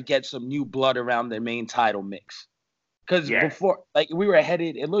that we get some new blood around their main title mix. Because before, it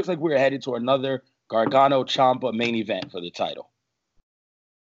looks like we were headed to another Gargano Ciampa main event for the title.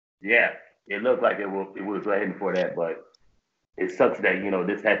 Yeah, it looked like it was heading for that, but it sucks that,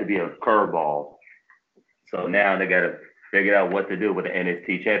 this had to be a curveball. So now they got to figure out what to do with the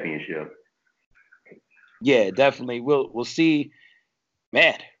NXT championship. Yeah, definitely. We'll see,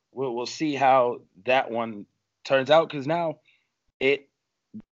 man. We'll see how that one turns out, because now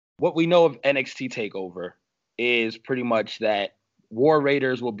what we know of NXT TakeOver is pretty much that War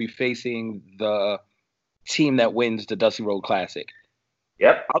Raiders will be facing the team that wins the Dusty Road Classic.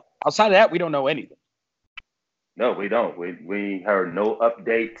 Yep. Outside of that, we don't know anything. No, we don't. We heard no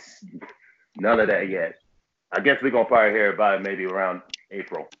updates. None of that yet. I guess we're gonna probably hear about it maybe around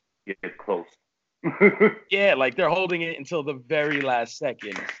April. Get close. Yeah, like they're holding it until the very last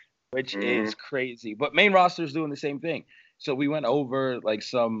second, which is crazy. But main roster is doing the same thing. So we went over like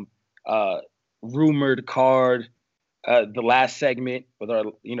some rumored card, the last segment with our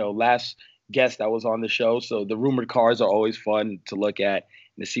last guest that was on the show. So the rumored cards are always fun to look at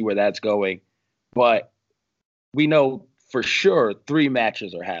and to see where that's going. But we know for sure 3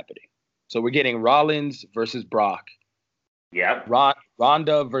 matches are happening. So we're getting Rollins versus Brock. Yep.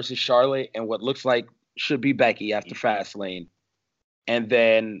 Ronda versus Charlotte, and what looks like should be Becky after Fastlane. And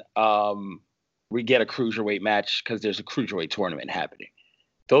then we get a cruiserweight match because there's a cruiserweight tournament happening.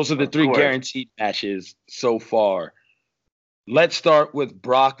 Those are the 3 guaranteed matches so far. Let's start with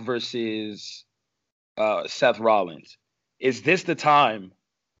Brock versus Seth Rollins. Is this the time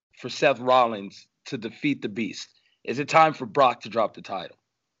for Seth Rollins to defeat the Beast? Is it time for Brock to drop the title?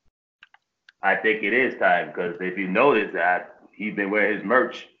 I think it is time because if you notice that he's been wearing his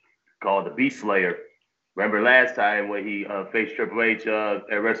merch called the Beast Slayer. Remember last time when he faced Triple H at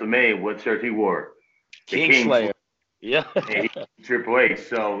WrestleMania, what shirt he wore? The King Slayer. Yeah. Triple H.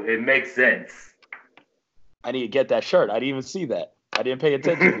 So it makes sense. I need to get that shirt. I didn't even see that. I didn't pay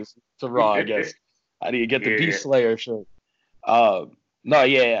attention to Raw, I guess. I need to get the Beast Slayer shirt.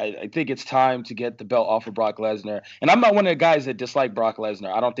 I think it's time to get the belt off of Brock Lesnar. And I'm not one of the guys that dislike Brock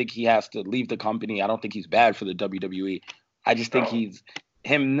Lesnar. I don't think he has to leave the company. I don't think he's bad for the WWE. I just think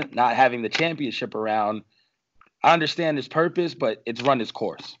him not having the championship around. I understand his purpose, but it's run its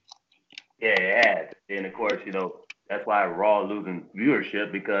course. Yeah, it has. And of course, that's why Raw losing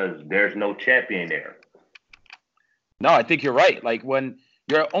viewership because there's no champion there. No, I think you're right. Like when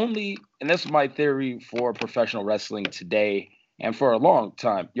you're only, and this is my theory for professional wrestling today and for a long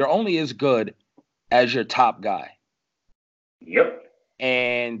time, you're only as good as your top guy. Yep.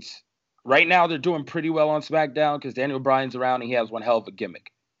 And right now they're doing pretty well on SmackDown because Daniel Bryan's around and he has one hell of a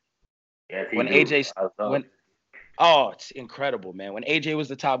gimmick. Yes, when AJ, it's incredible, man. When AJ was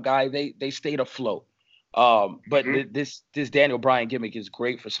the top guy, they stayed afloat. But this Daniel Bryan gimmick is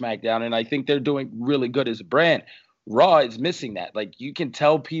great for SmackDown, and I think they're doing really good as a brand. Raw is missing that. Like you can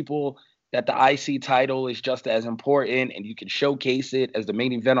tell people that the IC title is just as important, and you can showcase it as the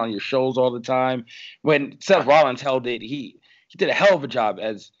main event on your shows all the time. When Seth Rollins held it, he did a hell of a job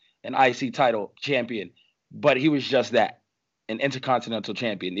as an IC title champion, but he was just that, an intercontinental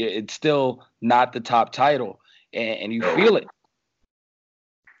champion. It's still not the top title, and you feel it.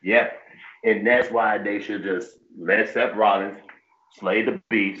 Yeah, and that's why they should just let Seth Rollins slay the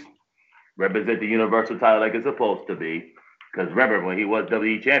Beast, represent the Universal title like it's supposed to be. Because remember, when he was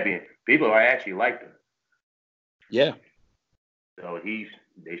WWE champion, people are actually liked him. Yeah. So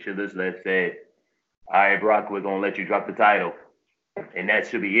they should just say, all right, Brock, we're going to let you drop the title. And that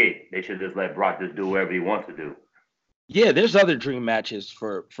should be it. They should just let Brock just do whatever he wants to do. Yeah, there's other dream matches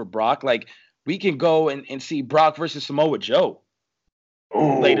for Brock. Like, we can go and see Brock versus Samoa Joe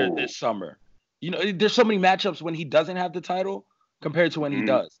later this summer. There's so many matchups when he doesn't have the title compared to when he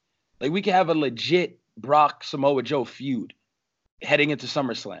does. Like, we can have a legit Brock Samoa Joe feud heading into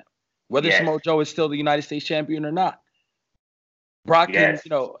SummerSlam, whether Samoa Joe is still the United States champion or not. Brock can,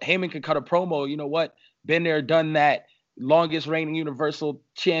 Heyman can cut a promo. You know what? Been there, done that. Longest reigning Universal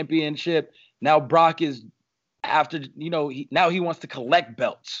Championship. Now Brock is after, now he wants to collect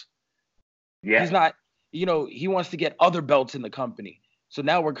belts. Yeah. He's not, he wants to get other belts in the company. So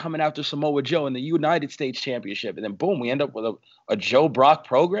now we're coming after Samoa Joe in the United States Championship. And then boom, we end up with a Joe Brock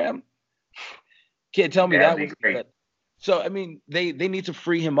program. Can't tell me that was good. So, I mean, they need to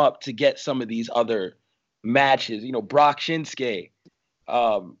free him up to get some of these other matches. Brock Shinsuke,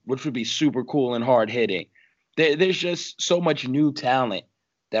 which would be super cool and hard hitting. There's just so much new talent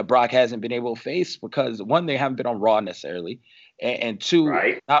that Brock hasn't been able to face because, one, they haven't been on Raw necessarily. And two,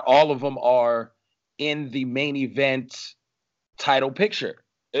 not all of them are in the main event title picture.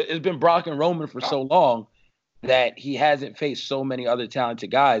 It's been Brock and Roman for so long that he hasn't faced so many other talented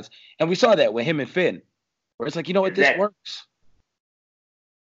guys. And we saw that with him and Finn, where it's like, this works.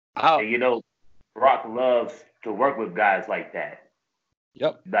 And, Brock loves to work with guys like that.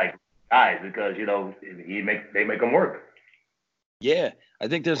 Yep. Like guys, because, they make them work. Yeah. I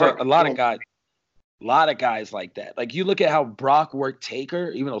think there's a lot of guys like that. Like you look at how Brock worked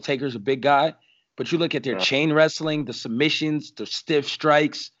Taker, even though Taker's a big guy, but you look at their chain wrestling, the submissions, the stiff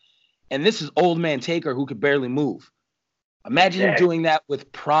strikes, and this is old man Taker who could barely move. Imagine him doing that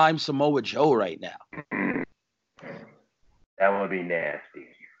with prime Samoa Joe right now. That would be nasty.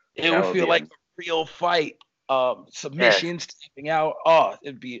 It would feel like a real fight. Submissions, tapping out. Oh,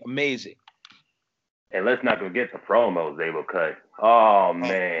 it'd be amazing. And let's not forget the promos they will cut. Oh,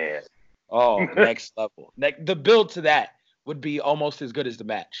 man. Oh, next level. The build to that would be almost as good as the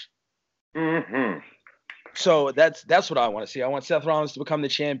match. Mm-hmm. So that's what I want to see. I want Seth Rollins to become the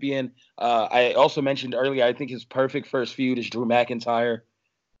champion. I also mentioned earlier, I think his perfect first feud is Drew McIntyre.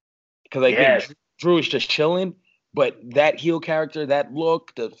 Because I think Drew is just chilling, but that heel character, that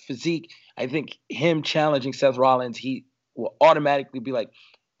look, the physique, I think him challenging Seth Rollins, he will automatically be like,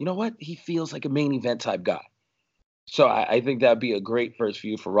 you know what? He feels like a main event type guy. So I think that'd be a great first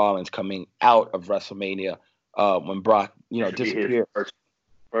feud for Rollins coming out of WrestleMania when Brock, disappeared.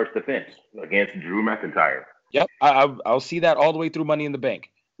 First defense against Drew McIntyre. Yep, I'll see that all the way through Money in the Bank.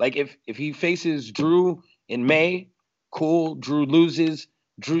 Like if he faces Drew in May, cool. Drew loses.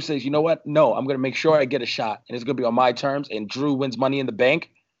 Drew says, you know what? No, I'm gonna make sure I get a shot, and it's gonna be on my terms. And Drew wins Money in the Bank.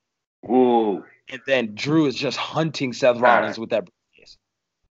 Ooh. And then Drew is just hunting Seth Rollins with that briefcase.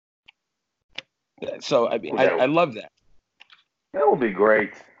 So I love that. That would be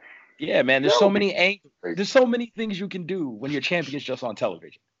great. Yeah, man. There's so many angles. There's so many things you can do when your champion's just on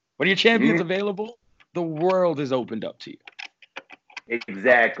television. When your champion's available, the world is opened up to you.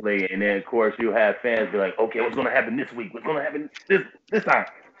 Exactly. And then of course you have fans be like, okay, what's gonna happen this week? What's gonna happen this time?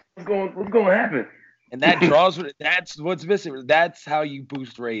 What's gonna happen? And that's what's missing. That's how you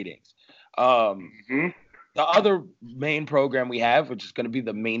boost ratings. The other main program we have, which is going to be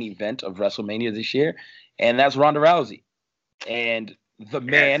the main event of WrestleMania this year, and that's Ronda Rousey. And the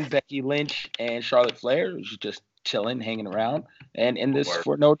man, Becky Lynch and Charlotte Flair, is just chilling, hanging around, and in this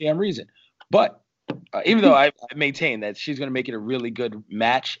for no damn reason. But even though I maintain that she's going to make it a really good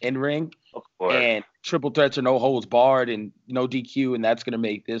match in ring, and triple threats are no holds barred and no DQ, and that's going to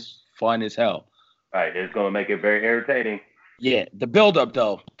make this fun as hell. Right, it's going to make it very entertaining. Yeah, the build-up,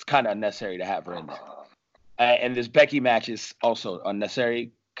 though, it's kind of unnecessary to have her in there. And this Becky match is also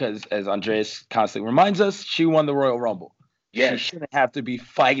unnecessary because, as Andreas constantly reminds us, she won the Royal Rumble. Yes. She shouldn't have to be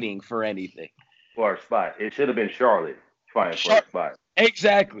fighting for anything. For a spot. It should have been Charlotte fighting for a spot.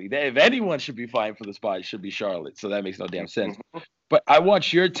 Exactly. If anyone should be fighting for the spot, it should be Charlotte. So that makes no damn sense. But I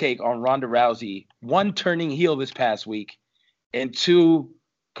want your take on Ronda Rousey, one, turning heel this past week, and two,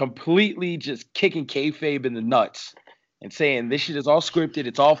 completely just kicking kayfabe in the nuts and saying this shit is all scripted,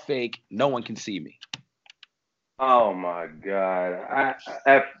 it's all fake, no one can see me. Oh my God!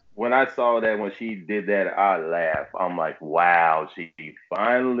 When I saw that, when she did that, I laughed. I'm like, wow, she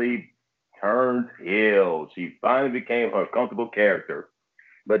finally turned heel. She finally became her comfortable character.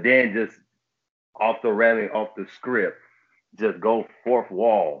 But then just off the railing, off the script, just go fourth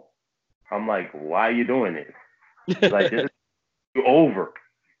wall. I'm like, why are you doing this? Like, this is over.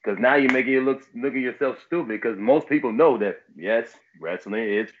 Because now you're making you look at yourself stupid. Because most people know that, yes, wrestling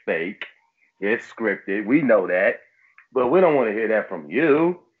is fake. It's scripted. We know that. But we don't want to hear that from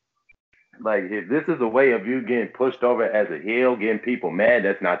you. Like, if this is a way of you getting pushed over as a heel, getting people mad,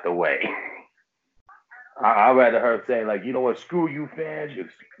 that's not the way. I'd rather her say, like, you know what, screw you fans.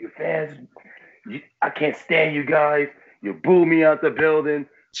 You fans, I can't stand you guys. You boo me out the building.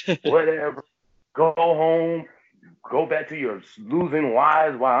 Whatever. Go home. Go back to your losing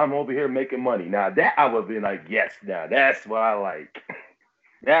wives while I'm over here making money. Now, that I would be like, yes, now that's what I like.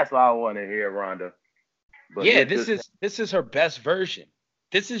 That's what I want to hear, Ronda. But yeah, this is her best version.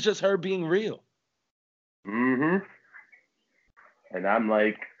 This is just her being real. Mm-hmm. And I'm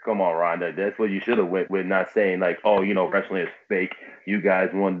like, come on, Ronda. That's what you should have went with, not saying like, oh, wrestling is fake. You guys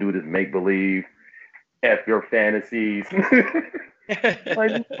want to do this make-believe. F your fantasies.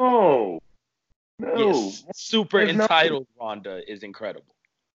 Like, no. Yes, super entitled Ronda is incredible.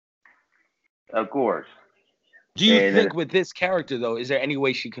 Of course. Do you think with this character, though, is there any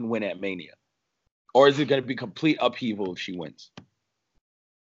way she can win at Mania? Or is it going to be complete upheaval if she wins?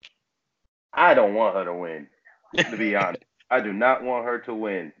 I don't want her to win, to be honest. I do not want her to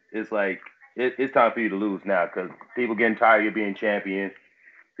win. It's like, it's time for you to lose now because people getting tired of you being champion.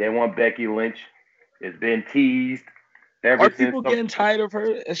 They want Becky Lynch. It's been teased ever since. Are people getting tired of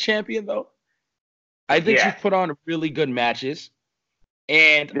her as champion, though? I think she's put on really good matches.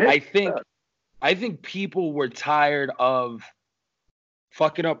 And I think people were tired of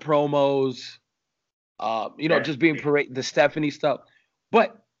fucking up promos, just being the Stephanie stuff.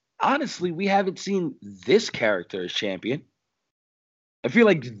 But honestly, we haven't seen this character as champion. I feel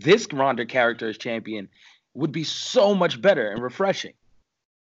like this Ronda character as champion would be so much better and refreshing.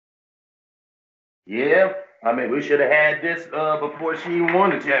 Yeah. I mean, we should have had this before she won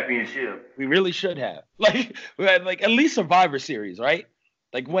the championship. We really should have. Like at least Survivor Series, right?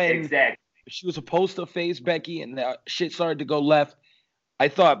 Like when she was supposed to face Becky and the shit started to go left, I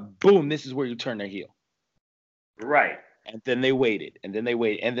thought, boom, this is where you turn her heel. Right. And then they waited, and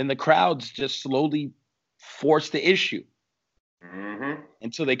then the crowds just slowly forced the issue. Mm-hmm.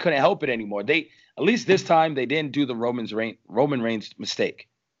 until they couldn't help it anymore. At least this time they didn't do the Roman Reigns mistake,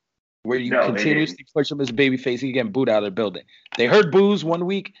 where you No, they didn't. continuously push him as a babyface and you get booed out of the building. They heard boos one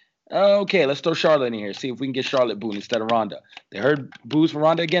week. Okay, let's throw Charlotte in here. See if we can get Charlotte booed instead of Ronda. They heard boos for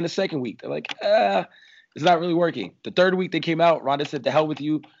Ronda again the second week. They're like, it's not really working. The third week they came out, Ronda said, "The hell with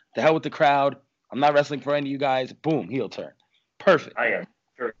you. The hell with the crowd. I'm not wrestling for any of you guys." Boom, heel turn. Perfect. I am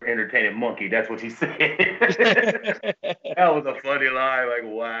sure entertaining monkey. That's what she said. That was a funny line. Like,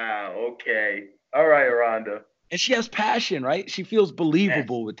 wow, okay. All right, Ronda. And she has passion, right? She feels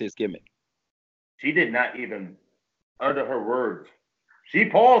believable with this gimmick. She did not even utter her words. She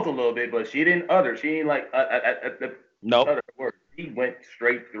paused a little bit, but she didn't utter. She ain't like Nope. utter her words. She went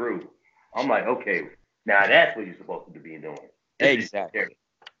straight through. I'm like, okay, now that's what you're supposed to be doing. Exactly.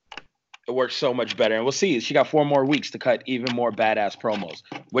 It works so much better. And we'll see. She got 4 more weeks to cut even more badass promos.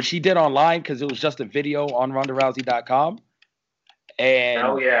 What she did online, because it was just a video on RondaRousey.com,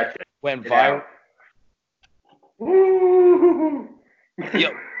 and went viral. Yo,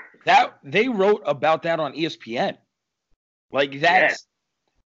 that they wrote about that on ESPN. Like that's,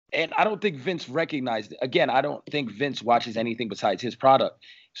 and I don't think Vince recognized it. Again, I don't think Vince watches anything besides his product.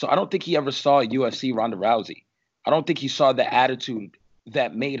 So I don't think he ever saw UFC Ronda Rousey. I don't think he saw the attitude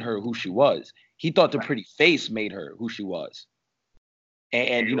that made her who she was. He thought the pretty face made her who she was.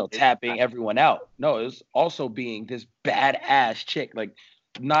 And you know, tapping everyone out. No, it was also being this badass chick. Like,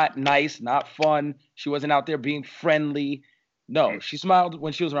 not nice, not fun. She wasn't out there being friendly. No, she smiled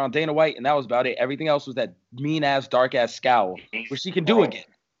when she was around Dana White, and that was about it. Everything else was that mean-ass, dark-ass scowl, which she can do again.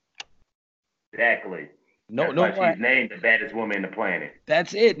 Exactly. No, That's why she's named the baddest woman in the planet.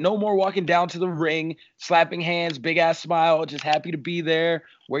 That's it. No more walking down to the ring, slapping hands, big-ass smile, just happy to be there,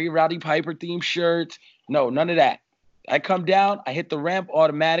 wear your Rowdy Piper-themed shirt. No, none of that. I come down, I hit the ramp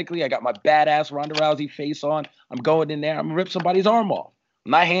automatically. I got my badass Ronda Rousey face on. I'm going in there. I'm going to rip somebody's arm off.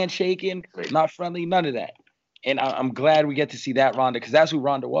 I'm not handshaking, not friendly, none of that. And I'm glad we get to see that Ronda, because that's who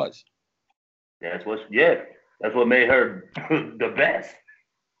Ronda was. That's what made her the best.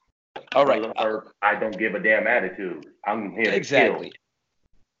 All right. I don't give a damn attitude. I'm here exactly. to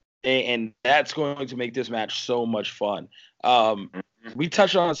kill. And that's going to make this match so much fun. We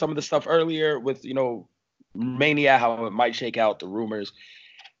touched on some of the stuff earlier with, you know, Mania, how it might shake out, the rumors.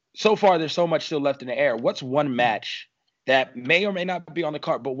 So far, there's so much still left in the air. What's one match that may or may not be on the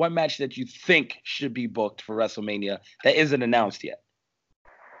card, but one match that you think should be booked for WrestleMania that isn't announced yet?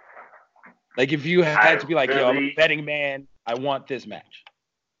 Like, if you had to be like, yo, I'm a betting man, I want this match.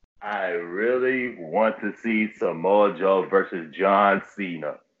 I really want to see Samoa Joe versus John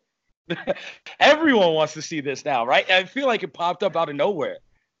Cena. Everyone wants to see this now, right? I feel like it popped up out of nowhere.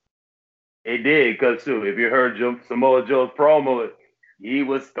 It did, because, too, if you heard Samoa Joe's promo, he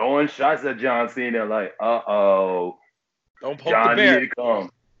was throwing shots at John Cena like, uh-oh. Don't poke John the bear. Need to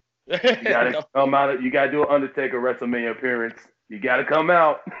come. You gotta come out. You gotta do an Undertaker WrestleMania appearance. You gotta come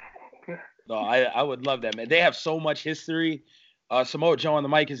out. No, I would love that, man. They have so much history. Samoa Joe on the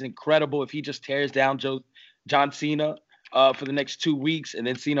mic is incredible. If he just tears down John Cena for the next 2 weeks, and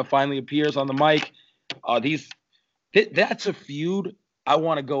then Cena finally appears on the mic, that's a feud I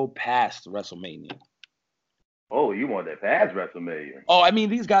want to go past WrestleMania. Oh, you want that past WrestleMania? Oh, I mean,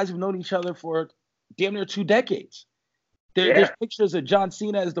 these guys have known each other for damn near 2 decades. There's pictures of John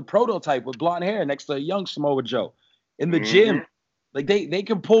Cena as the prototype with blonde hair next to a young Samoa Joe in the gym. Like, they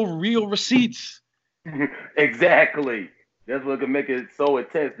can pull real receipts. Exactly. That's what can make it so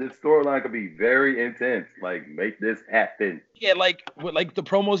intense. This storyline could be very intense. Like, make this happen. Yeah, like the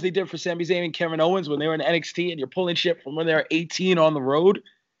promos they did for Sami Zayn and Kevin Owens when they were in NXT, and you're pulling shit from when they were 18 on the road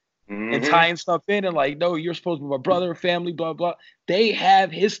and tying stuff in, and like, no, you're supposed to be my brother, family, blah, blah. They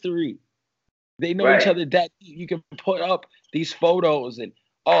have history. They know each other that you can put up these photos, and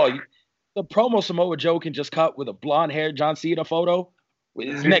the promo Samoa Joe can just cut with a blonde-haired John Cena photo with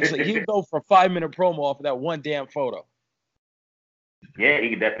his next. Like, he'll go for a 5-minute promo off of that one damn photo. Yeah, he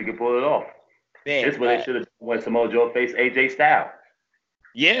could definitely pull it off. Man, this is what they should have when Samoa Joe faced AJ Styles.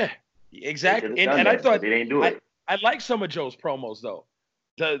 Yeah, exactly. And I thought they didn't do it. I like some of Joe's promos though.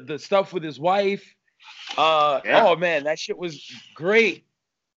 The stuff with his wife. Oh man, that shit was great.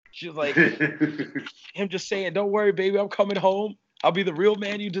 She was like, him just saying, "Don't worry, baby, I'm coming home. I'll be the real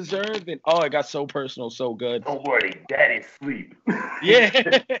man you deserve." And it got so personal, so good. Don't worry, daddy's asleep.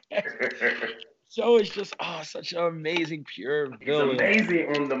 Yeah. Joe is just such an amazing, pure villain. He's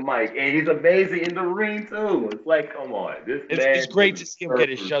amazing on the mic, and he's amazing in the ring too. It's like, come on, it's great to see him get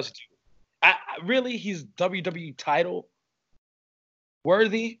his just due. Really, he's WWE title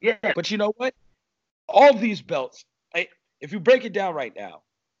worthy. Yeah. But you know what? All these belts, if you break it down right now,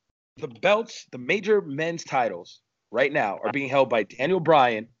 the belts, the major men's titles right now are being held by Daniel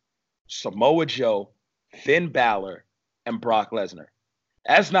Bryan, Samoa Joe, Finn Balor, and Brock Lesnar.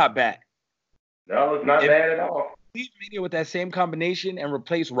 That's not bad. No, it's not bad at all. Leave Mania with that same combination and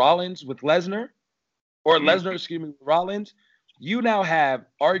replace Rollins with Lesnar, or Lesnar, with Rollins, you now have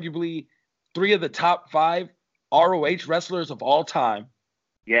arguably 3 of the top 5 ROH wrestlers of all time.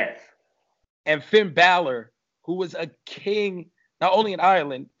 Yes. And Finn Balor, who was a king, not only in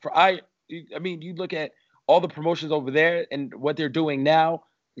Ireland, you look at all the promotions over there and what they're doing now.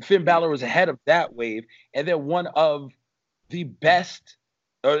 Finn Balor was ahead of that wave, and they're one of the best,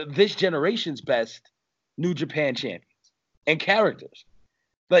 or this generation's best, New Japan champions and characters.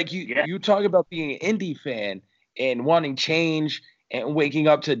 Like you talk about being an indie fan and wanting change and waking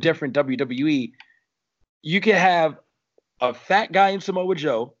up to different WWE. You can have a fat guy in Samoa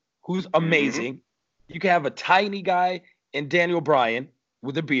Joe who's amazing. You can have a tiny guy in Daniel Bryan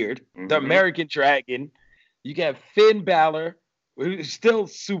with a beard, the American Dragon. You can have Finn Balor, who's still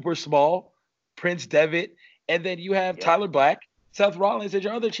super small, Prince Devitt, and then you have Tyler Black, Seth Rollins as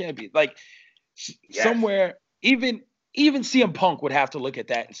your other champion. Like somewhere, even CM Punk would have to look at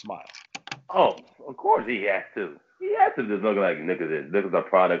that and smile. Oh, of course he has to. He has to just look like, look at this. This is a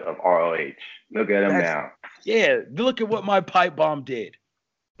product of ROH. Look at him now. Yeah, look at what my pipe bomb did.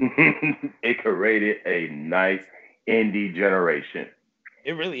 It created a nice indie generation.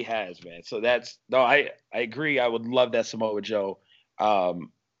 It really has, man. So I agree. I would love that Samoa Joe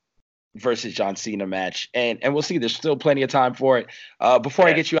versus John Cena match. And we'll see. There's still plenty of time for it. Before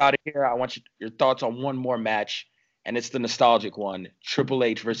I get you out of here, I want your thoughts on one more match, and it's the nostalgic one, Triple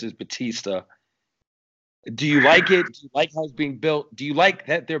H versus Batista. Do you like it? Do you like how it's being built? Do you like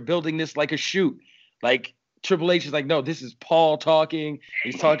that they're building this like a shoot? Like Triple H is like, no, this is Paul talking.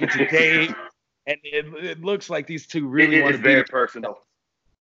 He's talking to Dave. And it looks like these two really want to be very personal.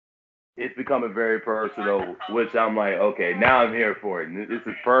 It's becoming very personal, which I'm like, okay, now I'm here for it. This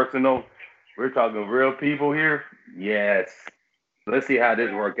is personal. We're talking real people here. Yes. Let's see how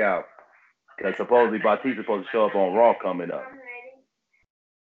this work out. Because supposedly Batista's supposed to show up on Raw coming up.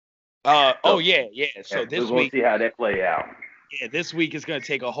 Yeah. So this we're week, see how that play out. Yeah, this week is gonna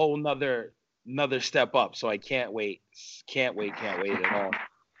take a whole another step up. So I can't wait. Can't wait at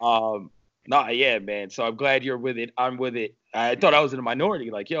all. Man. So I'm glad you're with it. I'm with it. I thought I was in a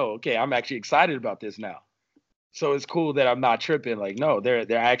minority. Like, okay, I'm actually excited about this now. So it's cool that I'm not tripping. Like, no, they're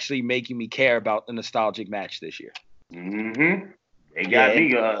actually making me care about the nostalgic match this year. They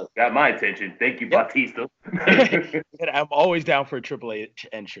got my attention. Thank you, Batista. I'm always down for a Triple H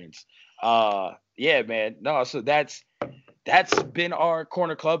entrance. Man. No, so that's been our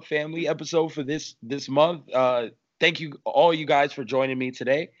Corner Club family episode for this month. Thank you all you guys for joining me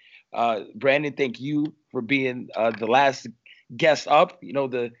today. Brandon, thank you for being the last guest up.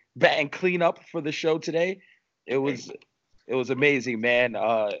 The bat and cleanup for the show today. It was amazing, man.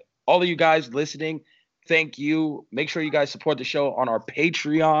 All of you guys listening, thank you. Make sure you guys support the show on our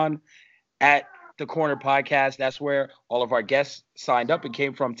Patreon at the Corner Podcast. That's where all of our guests signed up and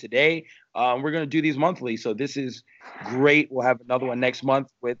came from today. We're going to do these monthly, so this is great. We'll have another one next month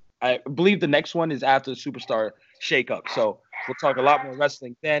I believe the next one is after the Superstar Shakeup. So we'll talk a lot more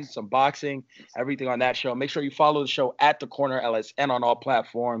wrestling then, some boxing, everything on that show. Make sure you follow the show at the Corner LSN on all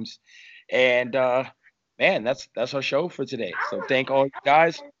platforms. And man, that's our show for today. So thank all you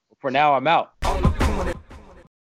guys. For now, I'm out.